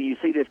go. And so you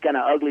see this kind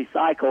of ugly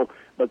cycle.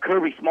 But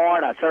Kirby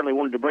Smart, I certainly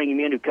wanted to bring him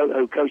in,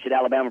 who coached at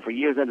Alabama for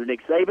years under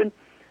Nick Saban.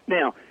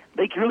 Now,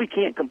 they really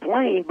can't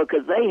complain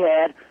because they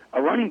had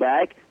a running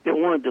back that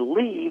wanted to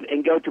leave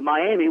and go to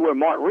Miami, where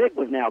Mark Richt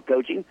was now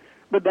coaching,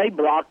 but they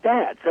blocked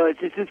that. So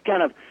it's just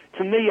kind of,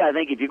 to me, I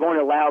think if you're going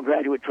to allow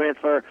graduate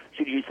transfer,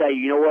 should you say,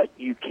 you know what,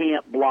 you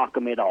can't block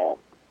them at all?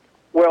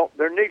 Well,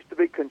 there needs to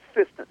be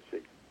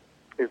consistency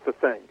is the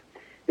thing.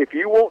 If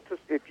you want to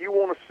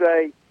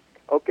say,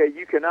 okay,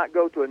 you cannot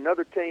go to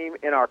another team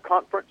in our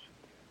conference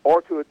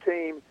or to a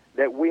team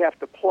that we have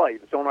to play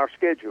that's on our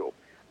schedule,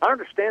 I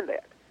understand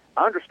that.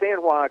 I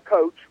understand why a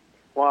coach,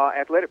 why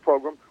an athletic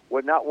program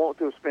would not want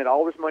to spend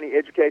all this money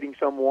educating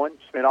someone,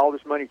 spend all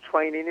this money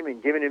training him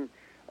and giving him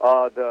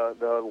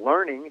the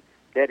learning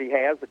that he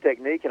has, the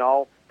technique and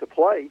all to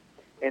play,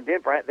 and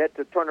then for that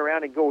to turn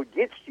around and go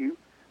against you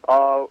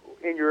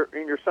in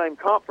your same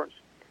conference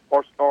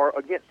or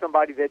against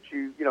somebody that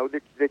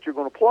that you're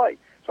going to play.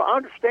 So I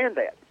understand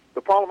that.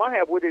 The problem I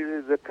have with it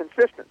is the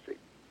consistency.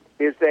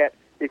 Is that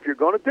if you're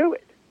going to do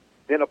it,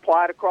 then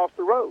apply it across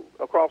the road,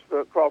 across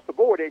the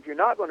board. And if you're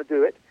not going to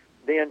do it,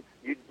 then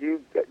you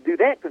do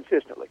that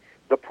consistently.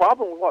 The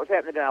problem with what's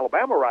happening in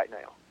Alabama right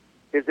now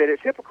is that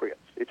it's hypocrites.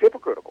 It's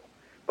hypocritical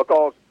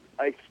because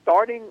a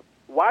starting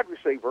wide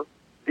receiver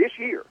this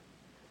year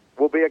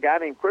will be a guy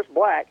named Chris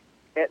Black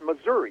at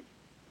Missouri.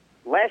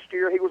 Last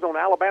year he was on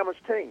Alabama's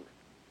team.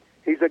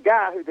 He's a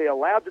guy who they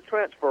allowed to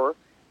transfer,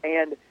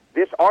 and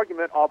this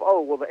argument of,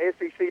 the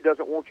SEC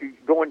doesn't want you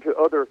going to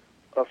other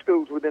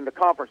schools within the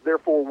conference,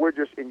 therefore we're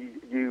just, and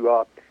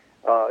you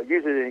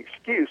use it as an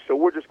excuse, so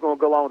we're just going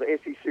to go along with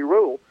the SEC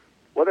rule.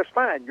 Well, that's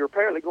fine. You're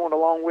apparently going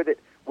along with it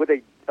with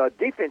a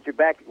defensive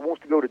back that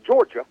wants to go to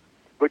Georgia,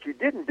 but you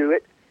didn't do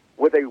it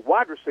with a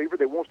wide receiver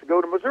that wants to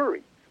go to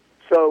Missouri.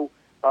 So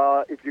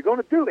if you're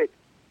going to do it,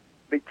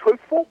 be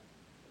truthful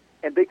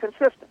and be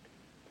consistent.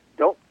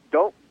 Don't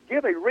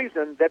give a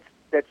reason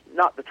that's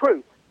not the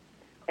truth,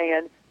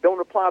 and don't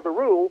apply the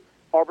rule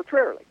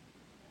arbitrarily.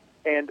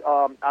 And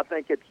I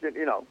think it's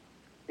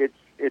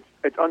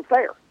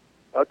unfair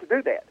to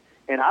do that.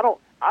 And I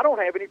don't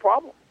have any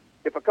problem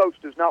if a coach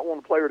does not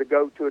want a player to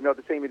go to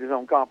another team in his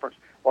own conference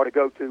or to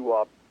go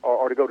to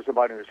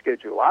somebody on his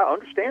schedule. I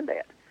understand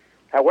that.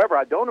 However,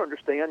 I don't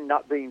understand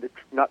not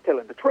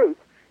telling the truth,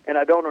 and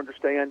I don't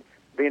understand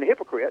being a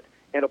hypocrite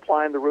and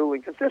applying the rule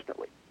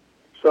inconsistently.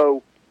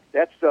 So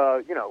that's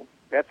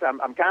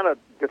I'm kind of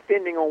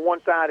defending on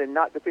one side and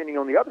not defending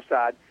on the other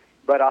side.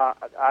 But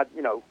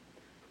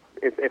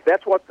if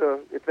that's what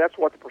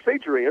the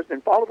procedure is,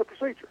 then follow the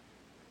procedure,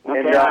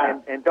 okay.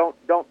 And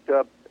don't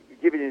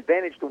give an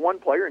advantage to one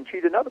player and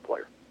cheat another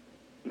player.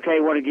 Okay, I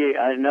want to give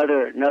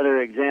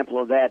another example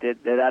of that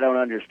I don't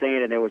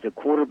understand. And there was a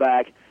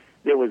quarterback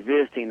that was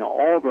visiting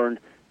Auburn,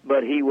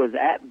 but he was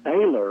at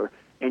Baylor,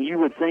 and you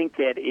would think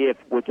that if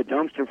with the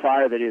dumpster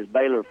fire that is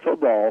Baylor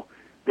football,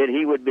 that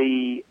he would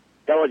be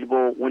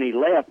eligible when he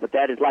left. But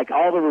that is like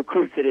all the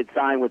recruits that had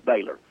signed with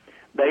Baylor.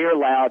 They are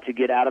allowed to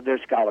get out of their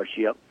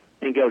scholarship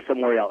and go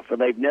somewhere else. So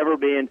they've never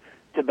been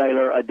to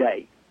Baylor a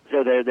day.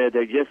 So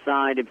they just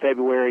signed in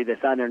February. They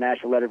signed their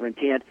national letter of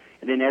intent,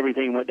 and then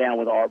everything went down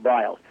with Art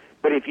Briles.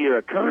 But if you're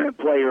a current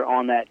player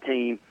on that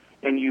team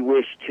and you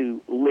wish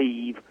to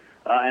leave,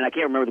 and I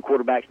can't remember the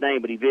quarterback's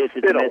name, but he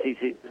visited the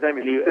SEC. His name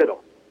is Stidham.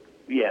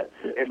 Yes,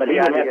 but he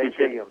would have to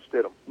sit.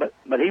 Stidham.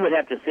 But he would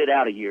have to sit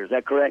out a year. Is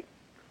that correct?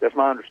 That's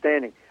my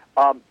understanding.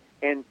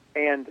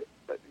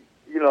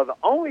 The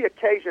only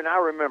occasion I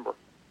remember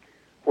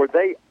where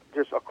they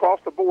just across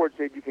the board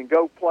said you can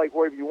go play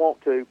wherever you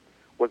want to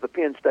was the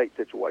Penn State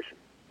situation.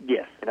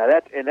 Yes. Now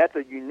that's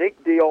a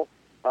unique deal,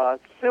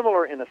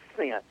 similar in a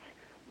sense,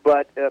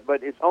 but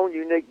its own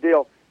unique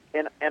deal.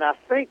 And I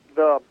think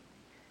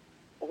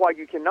while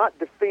you cannot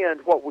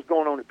defend what was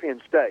going on at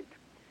Penn State,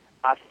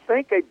 I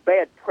think a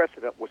bad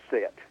precedent was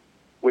set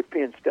with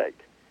Penn State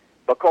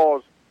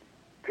because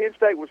Penn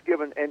State was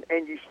given,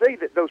 and you see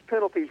that those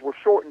penalties were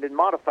shortened and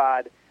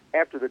modified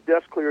after the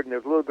dust cleared and there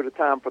was a little bit of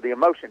time for the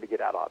emotion to get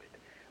out of it.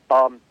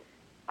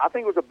 I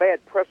think it was a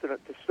bad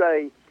precedent to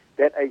say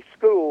that a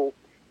school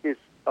is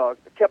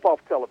kept off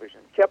television,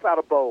 kept out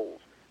of bowls,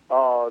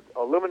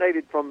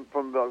 eliminated from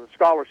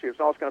scholarships,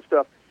 and all this kind of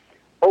stuff,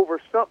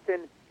 over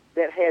something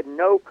that had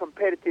no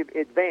competitive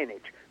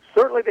advantage.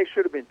 Certainly they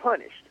should have been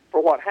punished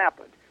for what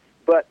happened,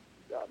 but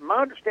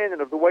my understanding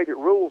of the way that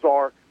rules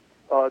are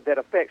that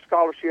affect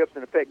scholarships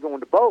and affect going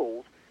to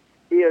bowls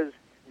is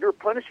you're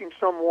punishing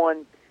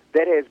someone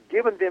that has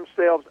given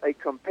themselves a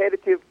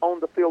competitive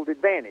on-the-field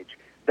advantage.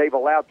 They've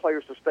allowed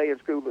players to stay in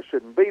school that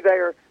shouldn't be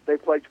there.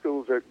 They've played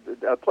schools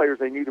that players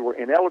they knew that were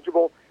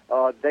ineligible.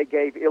 They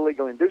gave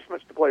illegal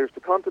inducements to players to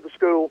come to the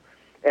school.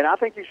 And I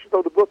think you should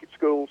throw the book at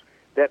schools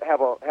that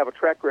have a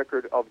track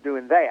record of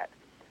doing that.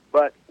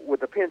 But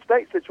with the Penn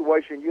State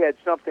situation, you had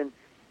something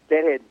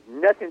that had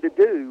nothing to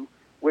do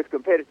with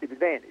competitive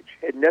advantage.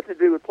 It had nothing to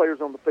do with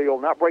players on the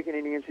field, not breaking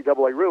any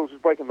NCAA rules,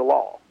 just breaking the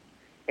law.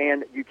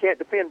 And you can't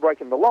defend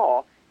breaking the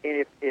law.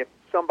 And if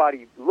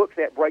somebody looks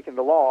at breaking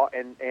the law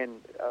and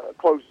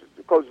puts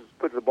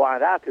a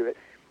blind eye to it,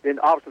 then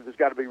obviously there's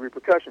got to be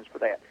repercussions for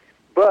that.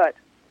 But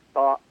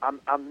I'm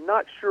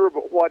not sure,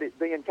 but what it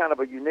being kind of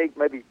a unique,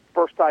 maybe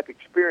first type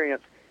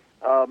experience,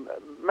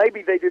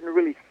 maybe they didn't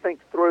really think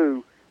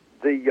through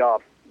the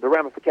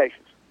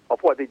ramifications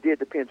of what they did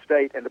to Penn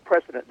State and the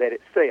precedent that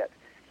it set.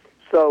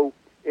 So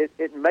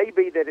it may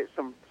be that it's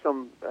some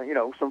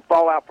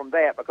fallout from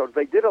that, because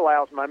they did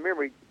allow, to my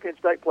memory, Penn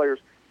State players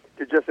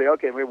to just say,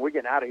 okay, we're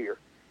getting out of here,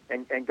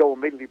 and go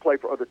immediately play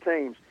for other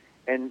teams.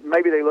 And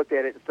maybe they looked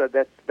at it and said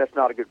that's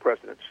not a good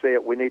precedent to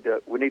set. We need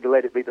to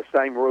let it be the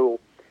same rule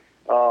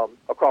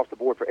across the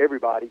board for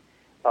everybody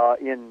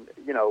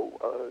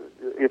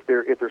if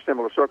they're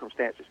similar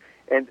circumstances.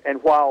 And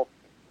while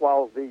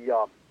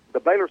the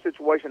Baylor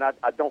situation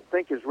I don't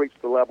think has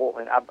reached the level,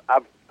 and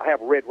I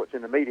have read what's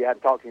in the media. I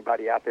haven't talked to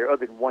anybody out there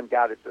other than one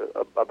guy that's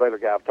a Baylor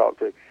guy I've talked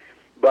to,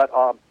 but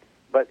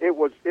it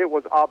was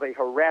of a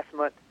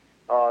harassment,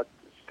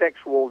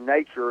 sexual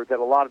nature that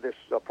a lot of this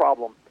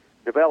problem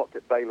developed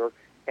at Baylor,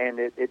 and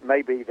it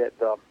may be that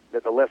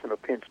the lesson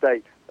of Penn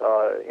State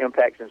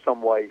impacts in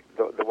some way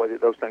the way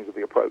that those things will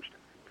be approached.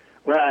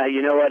 Well,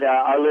 you know what?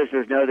 Our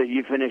listeners know that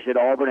you finished at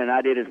Auburn, and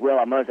I did as well.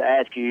 I must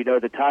ask you,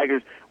 the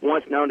Tigers,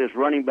 once known as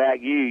running back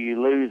you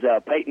lose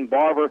Peyton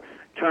Barber,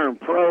 turned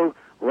pro,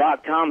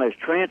 Rock Thomas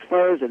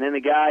transfers, and then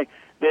the guy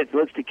that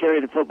looks to carry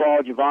the football,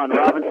 Javon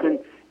Robinson,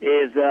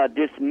 is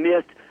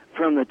dismissed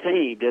from the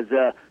team. Does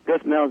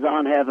Gus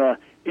Malzahn have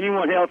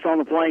anyone else on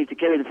the Plains to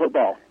carry the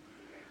football?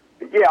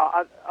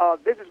 Yeah,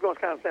 this is going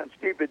to kind of sound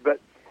stupid, but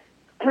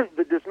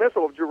the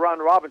dismissal of Javon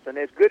Robinson,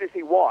 as good as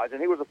he was,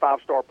 and he was a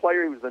five-star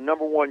player, he was the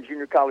number one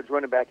junior college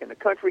running back in the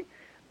country,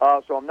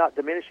 so I'm not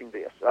diminishing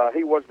this.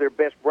 He was their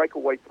best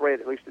breakaway threat,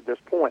 at least at this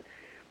point.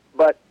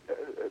 But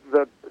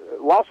the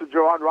loss of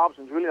Javon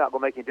Robinson is really not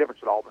going to make any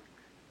difference at Auburn,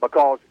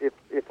 because if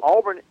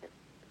Auburn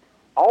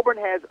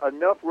has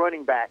enough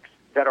running backs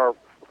that are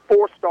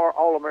four-star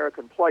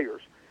All-American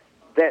players,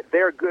 that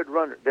they're good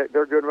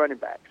running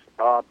backs,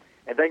 and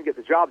they can get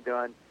the job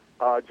done.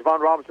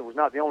 Javon Robinson was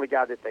not the only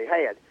guy that they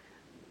had.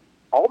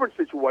 Auburn's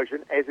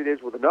situation, as it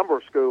is with a number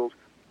of schools,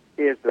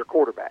 is their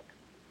quarterback.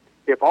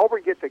 If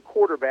Auburn gets a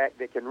quarterback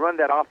that can run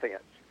that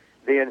offense,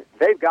 then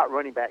they've got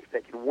running backs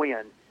that can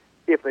win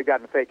if they've got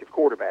an effective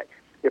quarterback.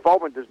 If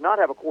Auburn does not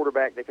have a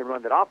quarterback that can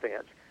run that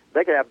offense,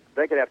 they could have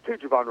two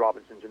Javon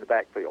Robinsons in the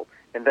backfield,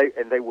 and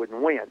they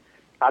wouldn't win.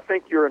 I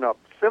think you're in a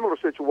similar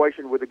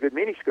situation with a good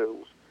many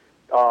schools.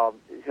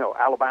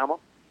 Alabama,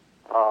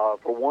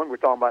 for one, we're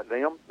talking about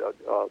them.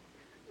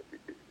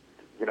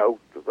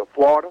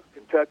 Florida,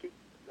 Kentucky.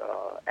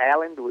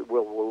 Allen,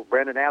 will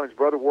Brandon Allen's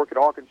brother work at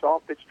Arkansas?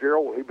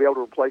 Fitzgerald, will he be able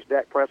to replace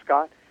Dak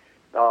Prescott?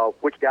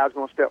 Which guy's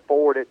going to step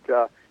forward at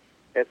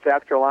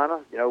South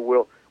Carolina?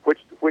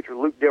 Which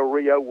Luke Del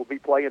Rio will be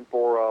playing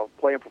for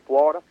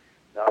Florida?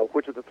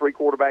 Which of the three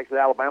quarterbacks that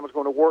Alabama's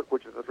going to work?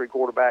 Which of the three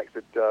quarterbacks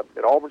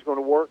that Auburn's going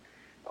to work?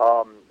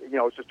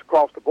 It's just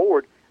across the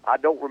board. I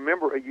don't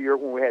remember a year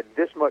when we had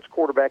this much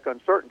quarterback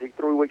uncertainty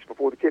 3 weeks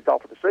before the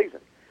kickoff of the season.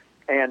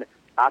 And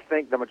I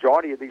think the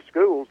majority of these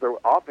schools, their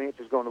offense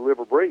is going to live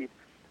or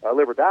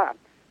die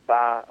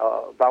by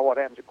what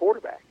happens at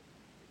quarterback.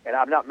 And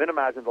I'm not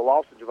minimizing the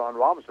loss of Javon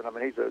Robinson. I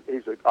mean,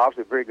 he's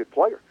obviously a very good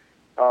player.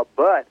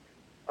 But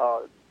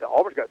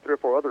Auburn's got 3 or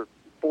 4 other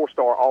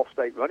four-star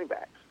all-state running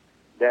backs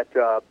that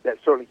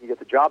certainly can get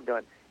the job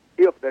done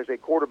if there's a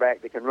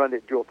quarterback that can run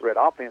that dual-threat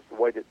offense the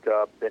way that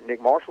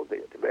Nick Marshall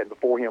did, and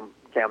before him,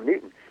 Cam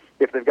Newton.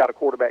 If they've got a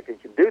quarterback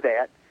that can do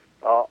that,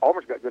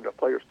 Auburn's got good enough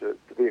players to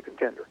be a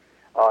contender.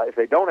 If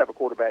they don't have a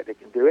quarterback that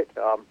can do it,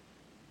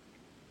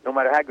 no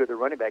matter how good their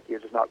running back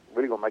is, it's not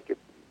really going to make it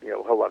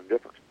a whole lot of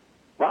difference.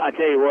 Well, I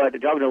tell you what,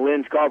 talking to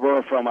Lynn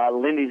Scarborough from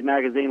Lindy's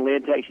Magazine.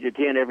 Lynn takes you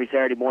to 10 every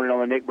Saturday morning on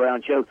the Nick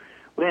Brown Show.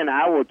 Lynn,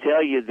 I will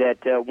tell you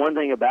that one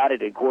thing about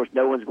it, of course,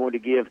 no one's going to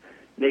give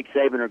Nick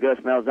Saban or Gus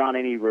Malzahn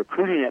any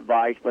recruiting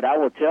advice, but I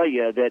will tell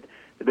you that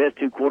the best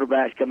 2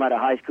 quarterbacks come out of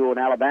high school in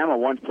Alabama.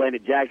 One's playing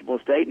at Jacksonville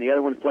State, and the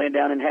other one's playing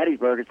down in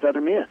Hattiesburg at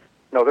Southern Miss.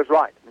 No, that's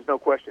right. There's no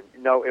question.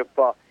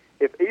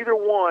 If either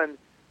one,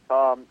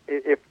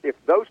 if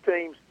those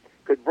teams,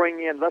 could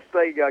bring in, let's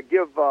say,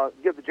 give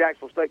the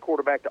Jacksonville State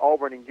quarterback to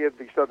Auburn and give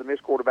the Southern Miss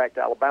quarterback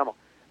to Alabama.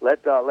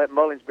 Let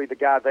Mullins be the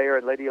guy there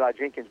and let Eli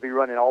Jenkins be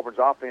running Auburn's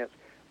offense.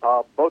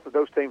 Both of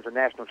those teams are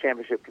national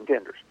championship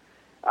contenders.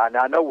 Now,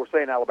 I know we're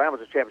saying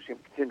Alabama's a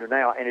championship contender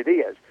now, and it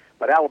is,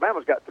 but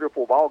Alabama's got 3 or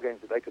 4 ball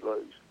games that they could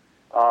lose.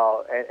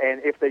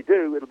 And if they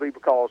do, it'll be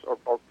because,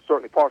 or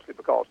certainly partially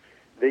because,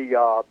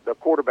 the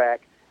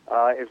quarterback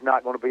is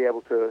not going to be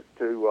able to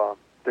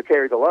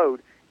carry the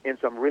load in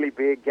some really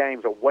big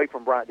games away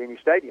from Bryant-Denny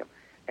Stadium.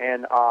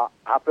 And I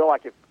feel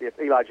like if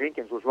Eli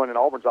Jenkins was running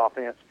Auburn's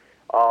offense,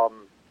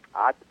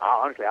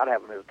 honestly, I'd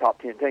have him as a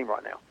top 10 team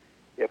right now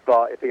if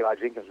Eli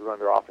Jenkins was running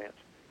their offense.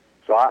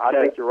 So I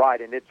think you're right,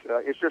 and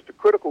it's just a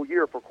critical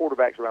year for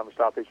quarterbacks around the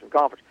Southeastern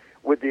Conference.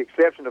 With the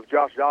exception of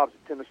Josh Dobbs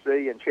at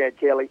Tennessee and Chad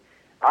Kelly,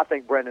 I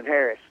think Brandon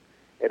Harris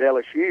at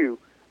LSU,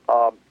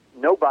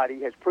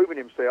 nobody has proven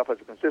himself as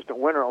a consistent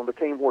winner on the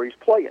team where he's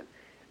playing.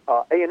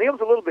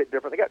 A&M's a little bit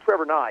different. They got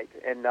Trevor Knight,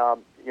 and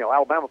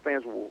Alabama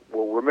fans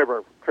will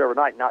remember Trevor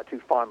Knight not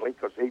too fondly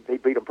because he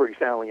beat them pretty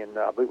soundly in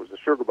I believe it was the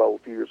Sugar Bowl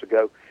a few years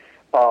ago.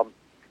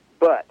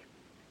 But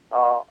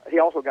he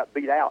also got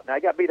beat out. Now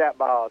he got beat out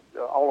by an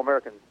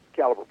All-American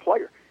caliber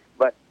player,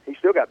 but he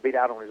still got beat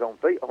out on his own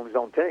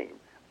team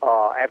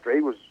after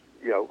he was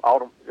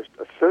just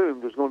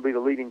assumed was going to be the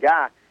leading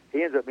guy.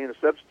 He ends up being a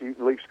substitute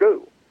and leaves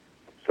school.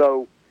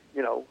 So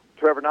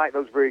Trevor Knight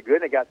knows very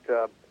good. And they got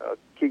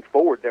Keith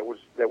Ford that was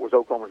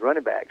Oklahoma's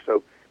running back.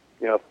 So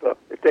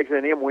if Texas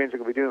A&M wins, they're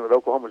going to be doing it with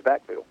Oklahoma's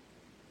backfield.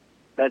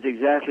 That's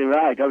exactly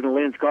right. Governor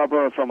Lynn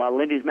Scarborough from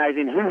Lindy's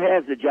Magazine. Who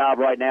has the job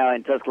right now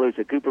in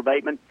Tuscaloosa? Cooper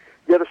Bateman?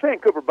 Yeah, they're saying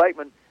Cooper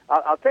Bateman.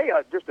 I'll tell you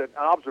just an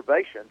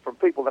observation from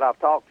people that I've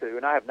talked to,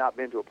 and I have not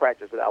been to a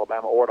practice at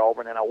Alabama or at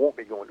Auburn, and I won't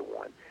be going to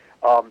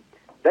one.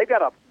 They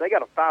got a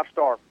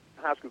 5-star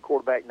high school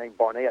quarterback named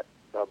Barnett.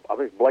 I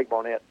think it's Blake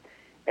Barnett,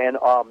 and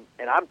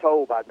I'm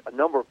told by a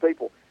number of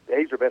people that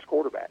he's their best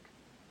quarterback.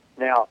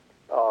 Now,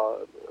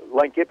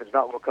 Lane Kiffin's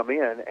not going to come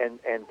in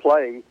and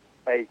play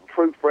a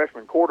true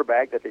freshman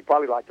quarterback that they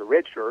probably like to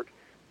redshirt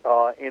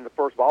in the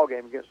first ball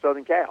game against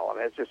Southern Cal. I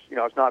mean, it's just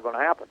it's not going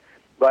to happen.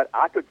 But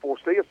I could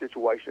foresee a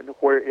situation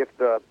where if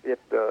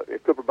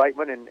Cooper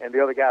Bateman and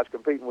the other guys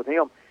competing with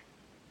him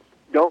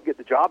don't get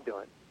the job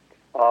done,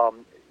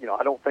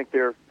 I don't think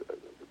they're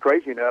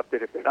crazy enough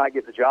that if they're not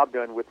getting the job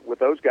done with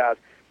those guys,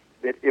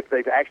 that if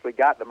they've actually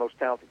got the most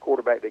talented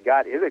quarterback they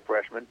got is a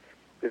freshman,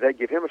 that they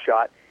give him a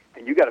shot.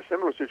 And you got a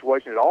similar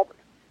situation at Auburn.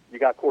 You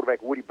got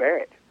quarterback Woody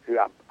Barrett, who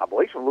I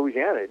believe is from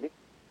Louisiana, isn't he?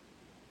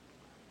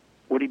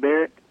 Woody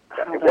Barrett?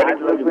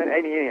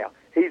 Anyhow,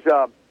 he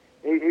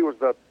was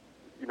the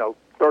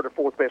 3rd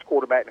or 4th best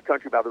quarterback in the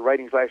country by the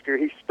ratings last year.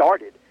 He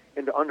started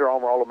in the Under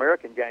Armour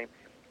All-American game,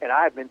 and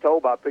I have been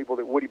told by people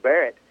that Woody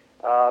Barrett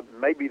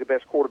may be the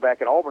best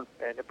quarterback at Auburn,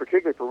 and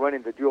particularly for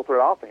running the dual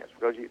threat offense,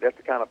 because that's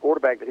the kind of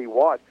quarterback that he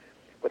was.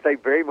 But they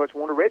very much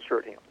want to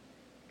redshirt him.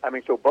 I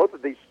mean, so both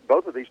of these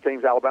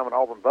teams, Alabama and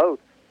Auburn, both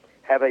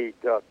have a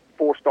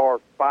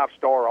 4-star,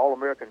 5-star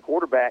All-American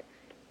quarterback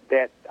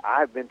that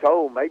I've been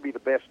told may be the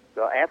best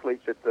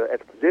athletes at the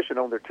position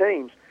on their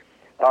teams.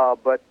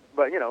 But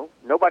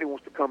nobody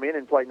wants to come in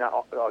and play.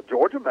 Now,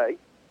 Georgia may.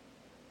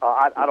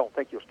 I don't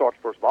think he'll start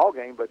the first ball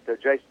game, but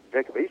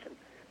Jacob Eason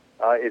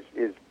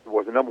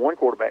was the number 1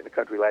 quarterback in the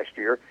country last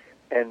year,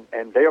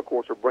 and they of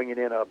course are bringing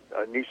in a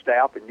new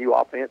staff and new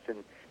offense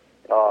and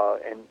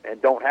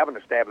don't have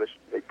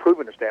a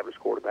proven established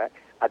quarterback.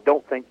 I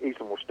don't think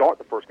Eason will start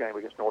the first game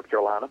against North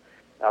Carolina.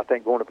 I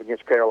think going up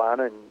against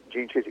Carolina and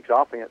Gene Chiswick's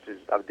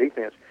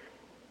defense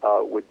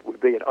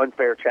would be an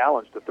unfair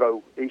challenge to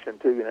throw Eason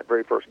to in that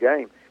very first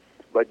game.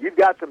 But you've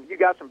got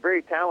some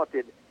very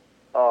talented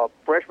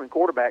freshman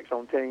quarterbacks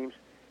on teams,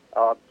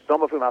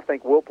 some of whom I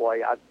think will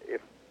play. I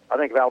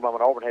think if Alabama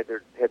and Auburn had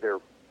their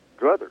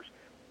druthers,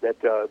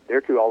 that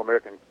their 2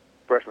 All-American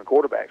freshman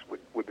quarterbacks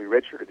would be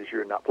redshirted this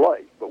year and not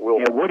play. But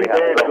Woody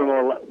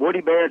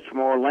Barrett's from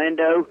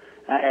Orlando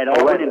at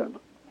Auburn,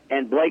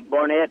 and Blake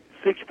Barnett,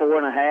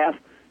 6'4.5",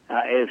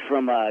 is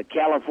from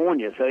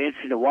California. So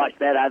interesting to watch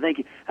that. I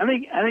think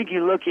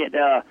you look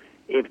at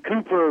if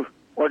Cooper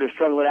were to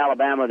struggle at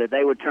Alabama, that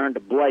they would turn to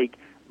Blake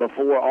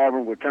before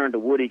Auburn would turn to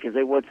Woody, because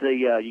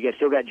you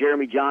still got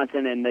Jeremy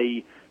Johnson and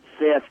the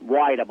Seth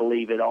White, I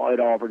believe, at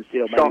Auburn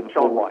still.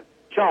 Sean White.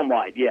 Sean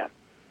White, yeah.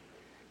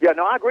 Yeah,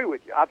 no, I agree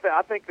with you.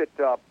 I think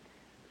that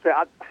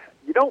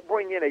you don't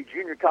bring in a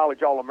junior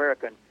college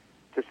All-American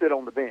to sit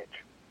on the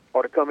bench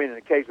or to come in and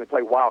occasionally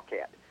play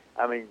Wildcat.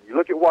 I mean, you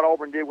look at what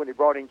Auburn did when they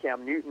brought in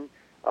Cam Newton.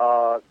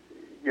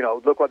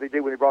 Look what they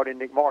did when they brought in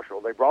Nick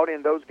Marshall. They brought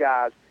in those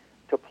guys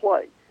to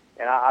play.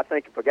 And I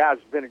think if a guy's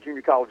been a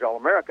junior college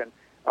All-American,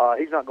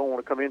 he's not going to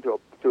want to come into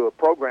a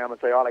program and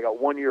say, I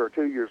got 1 year or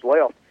 2 years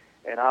left,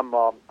 and I'm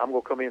going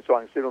to come in so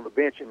I can sit on the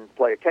bench and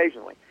play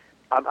occasionally.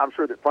 I'm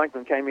sure that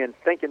Franklin came in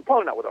thinking,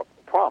 probably not with a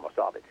promise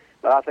of it,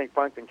 but I think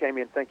Franklin came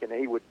in thinking that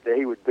he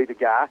would be the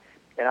guy,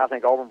 and I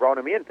think Auburn brought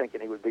him in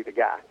thinking he would be the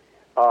guy.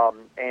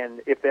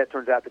 And if that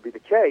turns out to be the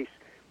case,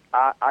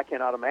 I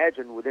cannot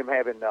imagine with them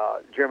having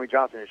Jeremy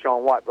Johnson and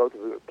Sean White, both of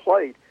who have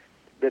played,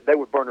 that they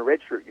would burn a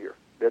redshirt year.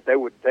 that they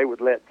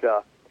would let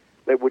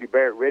Woody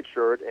Barrett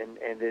redshirt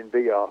and then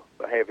be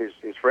have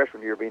his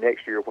freshman year be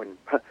next year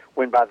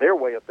when by their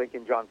way of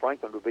thinking John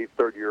Franklin would be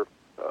third year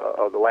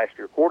of the last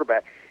year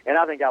quarterback. And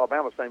I think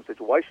Alabama's same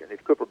situation.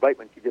 If Cooper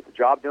Bateman could get the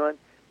job done,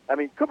 I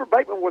mean, Cooper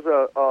Bateman was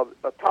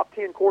a top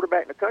 10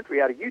 quarterback in the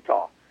country out of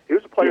Utah. He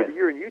was a player of the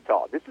year in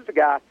Utah. This is a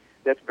guy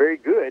that's very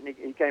good, and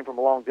he came from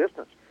a long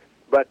distance.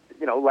 But,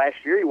 last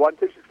year he wasn't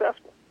too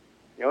successful.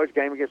 His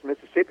game against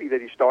Mississippi that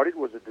he started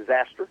was a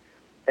disaster,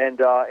 and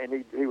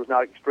he was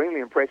not extremely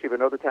impressive,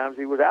 and other times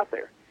he was out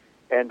there.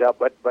 And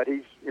but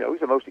he's he's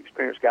the most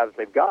experienced guy that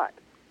they've got.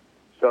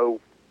 So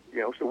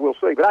so we'll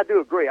see. But I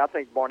do agree. I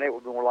think Barnett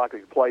would be more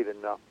likely to play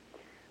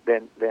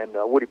than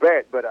Woody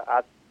Barrett. But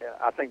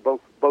I think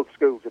both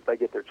schools, if they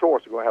get their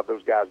choice, are going to have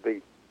those guys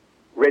be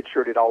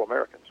redshirted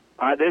All-Americans.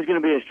 All right, there's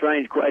going to be a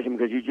strange question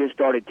because you just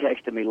started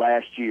texting me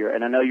last year,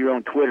 and I know you're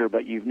on Twitter,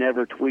 but you've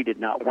never tweeted,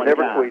 not one time.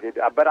 Never tweeted,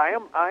 but I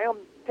am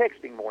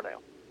texting more now.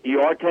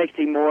 You are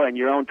texting more, and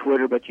you're on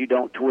Twitter, but you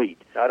don't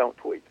tweet. I don't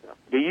tweet. No.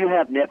 Do you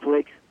have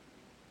Netflix?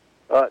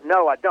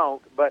 No, I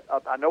don't. But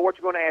I know what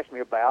you're going to ask me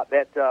about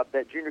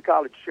that junior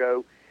college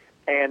show,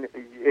 and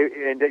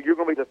you're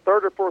going to be the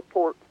third or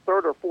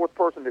fourth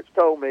person that's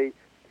told me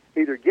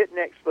either get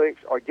Netflix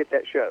or get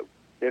that show.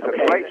 There's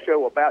a great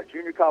show about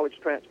junior college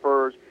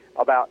transfers,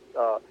 about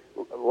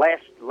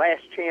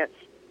last chance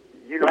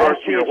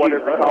university or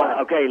whatever they call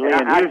it. Okay, Lynn.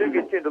 I do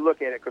intend to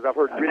look at it because I've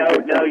heard.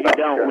 No, you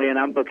don't,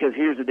 Lynn. Because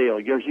here's the deal: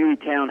 your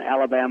Hueytown,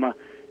 Alabama,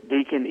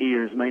 deacon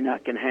ears may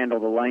not can handle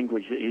the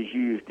language that is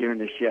used during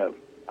the show.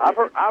 I've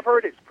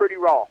heard it's pretty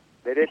raw.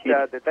 That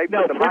that they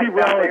put the mic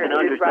down there and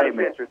didn't try to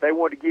censor it. They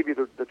wanted to give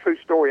you the true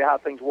story of how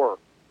things were.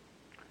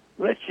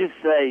 Let's just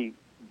say,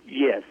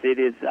 yes, it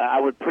is. I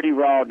would pretty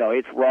raw. No,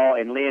 it's raw.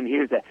 And Lynn,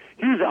 here's the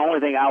only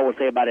thing I will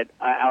say about it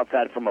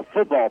outside from a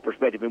football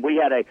perspective. And we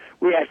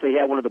actually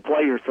had one of the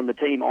players from the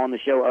team on the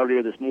show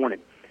earlier this morning.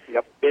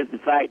 Yep. Is the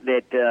fact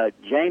that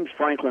James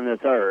Franklin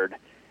III,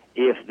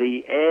 if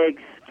the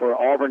eggs for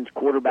Auburn's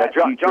quarterback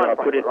John future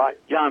Franklin, right?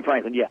 John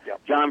Franklin, yeah.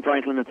 Yep. John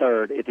Franklin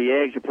III, if the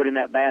eggs are put in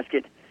that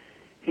basket,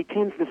 he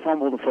tends to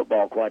fumble the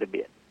football quite a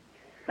bit.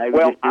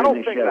 Well, I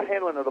don't think the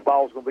handling of the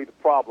ball is going to be the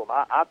problem.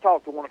 I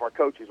talked to one of our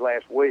coaches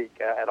last week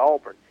at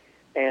Auburn,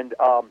 and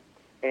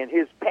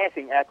his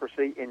passing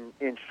accuracy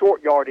in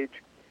short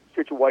yardage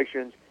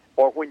situations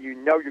or when you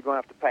know you're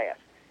going to have to pass.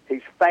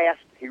 He's fast.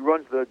 He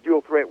runs the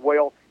dual threat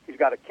well. He's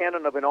got a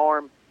cannon of an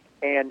arm,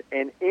 and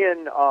in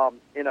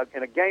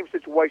a game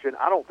situation,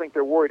 I don't think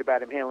they're worried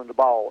about him handling the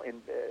ball.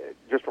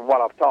 Just from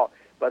what I've taught,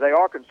 but they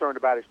are concerned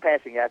about his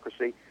passing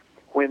accuracy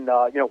when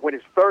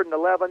it's 3rd and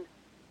 11.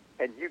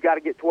 And you got to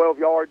get 12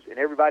 yards, and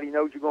everybody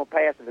knows you're going to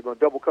pass, and they're going to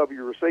double cover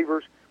your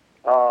receivers.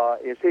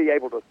 Is he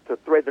able to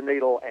thread the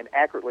needle and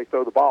accurately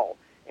throw the ball?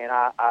 And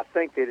I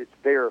think that it's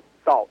their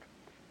thought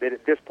that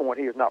at this point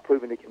he has not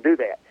proven he can do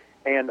that.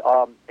 And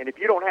if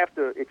you don't have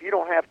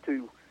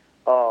to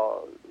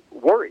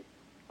worry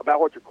about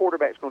what your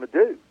quarterback's going to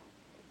do,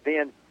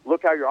 then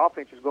look how your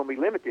offense is going to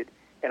be limited.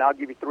 And I'll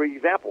give you 3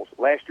 examples.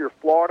 Last year,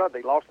 Florida,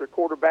 they lost their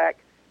quarterback.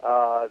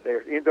 They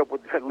end up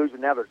with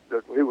losing now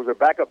who was their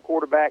backup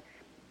quarterback.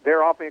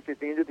 Their offense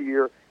at the end of the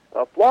year,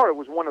 Florida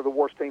was one of the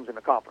worst teams in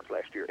the conference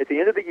last year. At the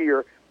end of the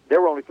year,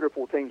 there were only 3 or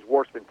 4 teams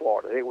worse than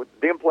Florida.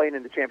 Them playing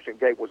in the championship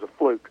game was a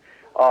fluke.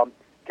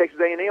 Texas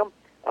A&M,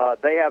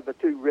 they have the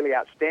 2 really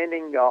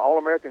outstanding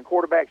All-American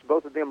quarterbacks.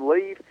 Both of them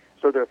leave,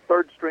 so their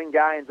third-string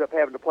guy ends up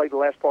having to play the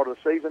last part of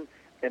the season,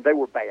 and they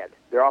were bad.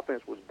 Their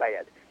offense was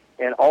bad.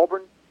 And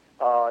Auburn,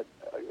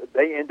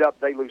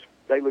 they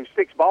lose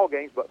 6 ball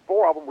games, but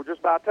 4 of them were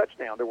just by a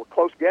touchdown. They were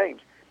close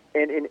games.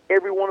 And in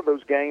every one of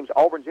those games,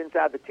 Auburn's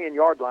inside the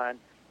 10-yard line,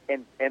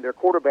 and their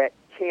quarterback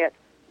can't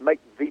make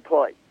the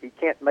play. He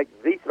can't make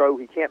the throw.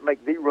 He can't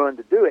make the run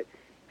to do it.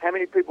 How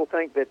many people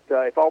think that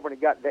if Auburn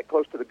had gotten that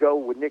close to the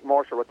goal with Nick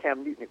Marshall or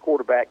Cam Newton at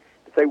quarterback,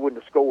 that they wouldn't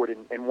have scored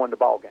and won the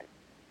ball game?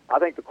 I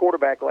think the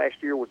quarterback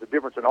last year was the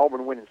difference in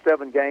Auburn winning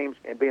 7 games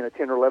and being a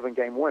 10 or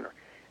 11-game winner.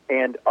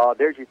 And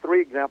there's your 3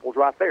 examples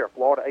right there,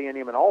 Florida,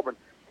 A&M, and Auburn,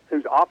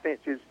 whose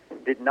offenses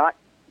did not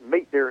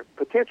meet their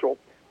potential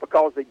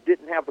because they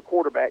didn't have the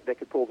quarterback that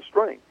could pull the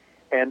string.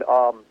 And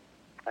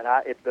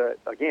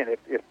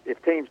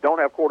if teams don't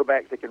have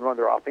quarterbacks that can run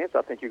their offense,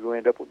 I think you're going to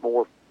end up with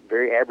more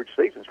very average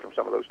seasons from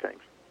some of those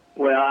teams.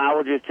 Well, I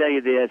will just tell you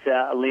this,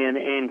 Lynn,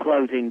 in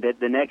closing, that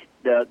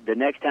the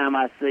next time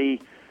I see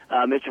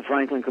Mr.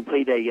 Franklin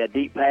complete a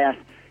deep pass,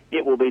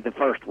 it will be the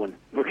first one,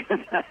 because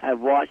I've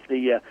watched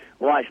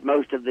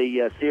most of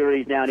the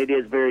series now, and it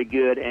is very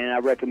good, and I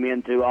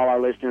recommend to all our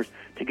listeners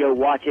to go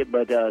watch it,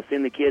 but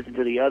send the kids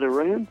into the other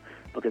room,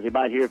 because they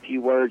might hear a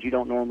few words you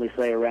don't normally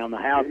say around the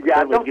house. Yeah,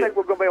 I don't think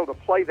we're going to be able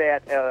to play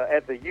that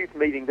at the youth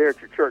meeting there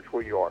at your church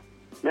where you are.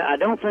 No, I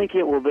don't think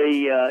it will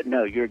be.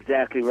 No, you're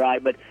exactly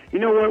right. But you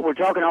know what? We're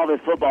talking all this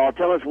football.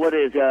 Tell us what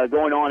is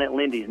going on at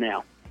Lindy's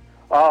now.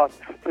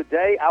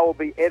 Today I will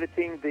be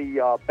editing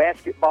the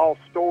basketball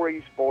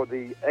stories for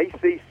the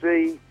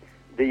ACC,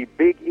 the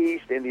Big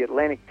East, and the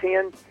Atlantic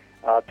 10.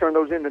 Turn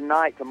those in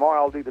tonight.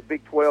 Tomorrow I'll do the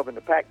Big 12 and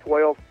the Pac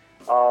 12.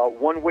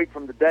 1 week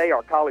from today,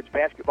 our college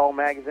basketball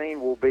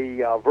magazine will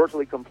be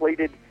virtually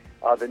completed.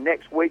 The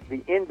next week,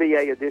 the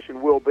NBA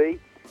edition will be,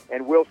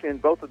 and we'll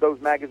send both of those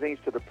magazines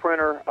to the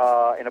printer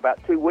in about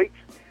 2 weeks.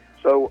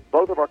 So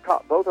both of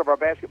our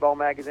basketball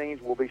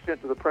magazines will be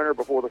sent to the printer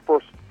before the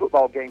first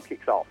football game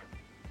kicks off.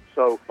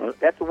 So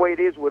that's the way it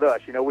is with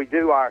us. You know, we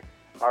do our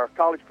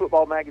college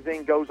football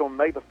magazine goes on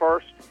May the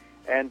 1st,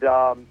 and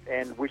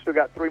we still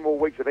got 3 more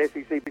weeks of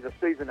SEC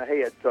season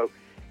ahead. So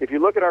if you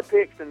look at our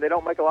picks and they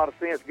don't make a lot of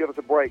sense, give us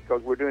a break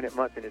because we're doing it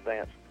months in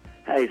advance.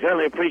 Hey,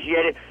 certainly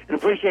appreciate it, and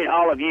appreciate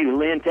all of you.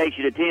 Lynn takes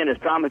you to 10, as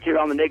promised here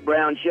on the Nick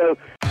Brown Show.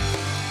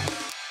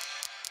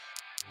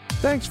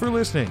 Thanks for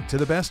listening to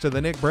the Best of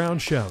the Nick Brown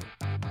Show.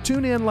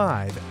 Tune in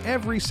live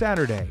every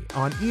Saturday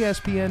on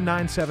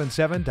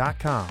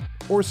ESPN977.com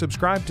or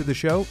subscribe to the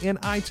show in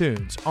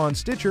iTunes, on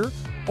Stitcher,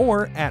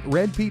 or at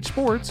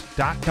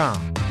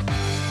redpeachsports.com.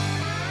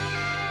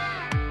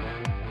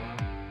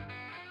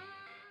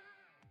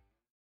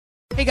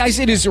 Hey guys,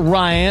 it is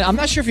Ryan. I'm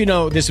not sure if you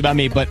know this about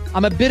me, but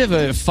I'm a bit of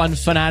a fun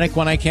fanatic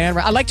when I can.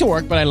 I like to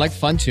work, but I like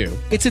fun too.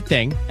 It's a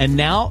thing. And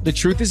now the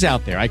truth is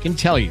out there. I can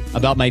tell you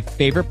about my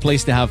favorite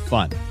place to have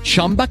fun.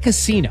 Chumba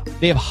Casino.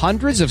 They have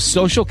hundreds of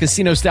social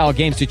casino style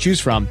games to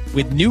choose from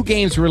with new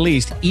games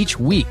released each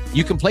week.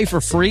 You can play for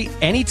free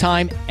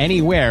anytime,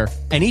 anywhere.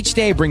 And each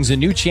day brings a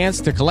new chance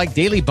to collect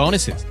daily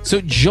bonuses. So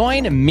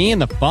join me in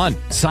the fun.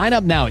 Sign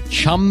up now at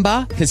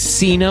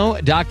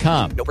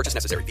ChumbaCasino.com. No purchase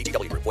necessary.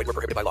 VGW Group. Void where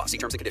prohibited by law. See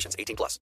terms and conditions. 18+.